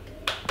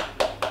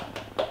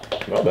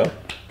 Well done.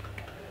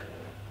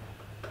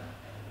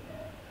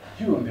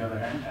 You, on the other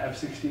hand, have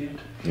 68.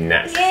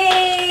 Nice.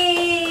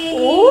 Yay!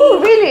 Oh,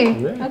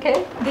 really? Yeah.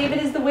 Okay.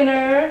 David is the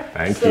winner.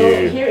 Thank so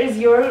you. Here is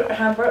your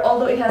hamper,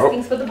 although it has Oh.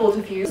 things for the both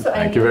of you. So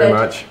Thank you very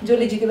much.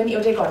 जसले जित्यो पनि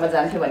एउटै घरमा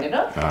जान्थ्यो भनेर.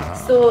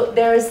 So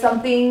there's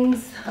some things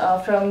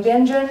from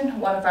Vyanjan,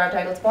 one of our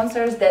title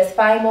sponsors. There's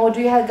FIMO. Do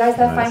you guys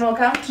have Nice. FIMO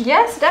account?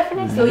 Yes,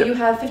 definitely. So you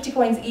have 50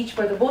 points each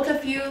for the both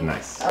of you.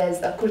 Nice.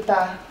 There's a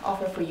kurta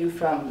offer for you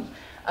from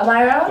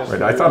Amira.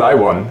 Wait, I thought I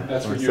won.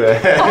 That's for What's, you.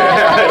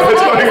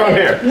 what's going on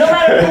here? No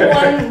matter who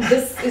won,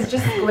 this is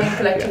just going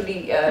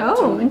collectively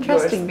Oh, to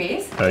interesting. your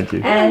space. Thank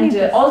you. And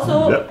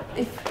also, Yep.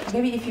 if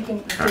you can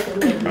take a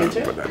look at it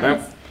later. Put that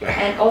down.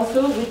 And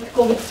also, with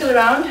COVID still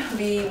around,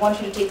 we want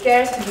you to take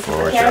care. So this is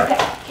For a care, sure.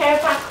 care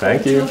pack for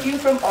Thank the two you. of you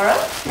from Aura.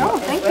 Oh,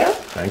 as thank well. you.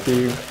 Thank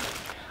you.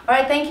 All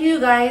right, thank you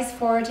guys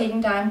for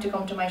taking time to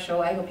come to my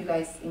show. I hope you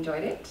guys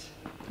enjoyed it.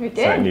 We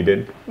did. Certainly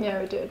did. Yeah,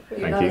 we did. You're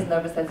Thank not you. as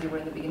nervous as you were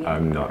in the beginning.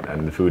 I'm not,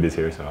 and the food is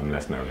here, so I'm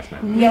less nervous now.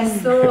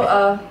 Yes,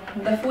 so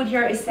the food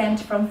here is sent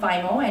from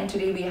FIMO, and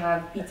today we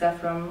have pizza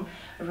from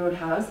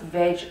Roadhouse,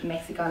 veg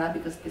Mexicana,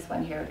 because this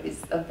one here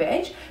is a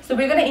veg. So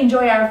we're gonna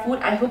enjoy our food.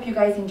 I hope you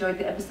guys enjoyed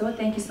the episode.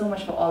 Thank you so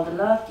much for all the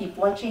love. Keep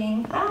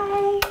watching.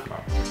 Bye.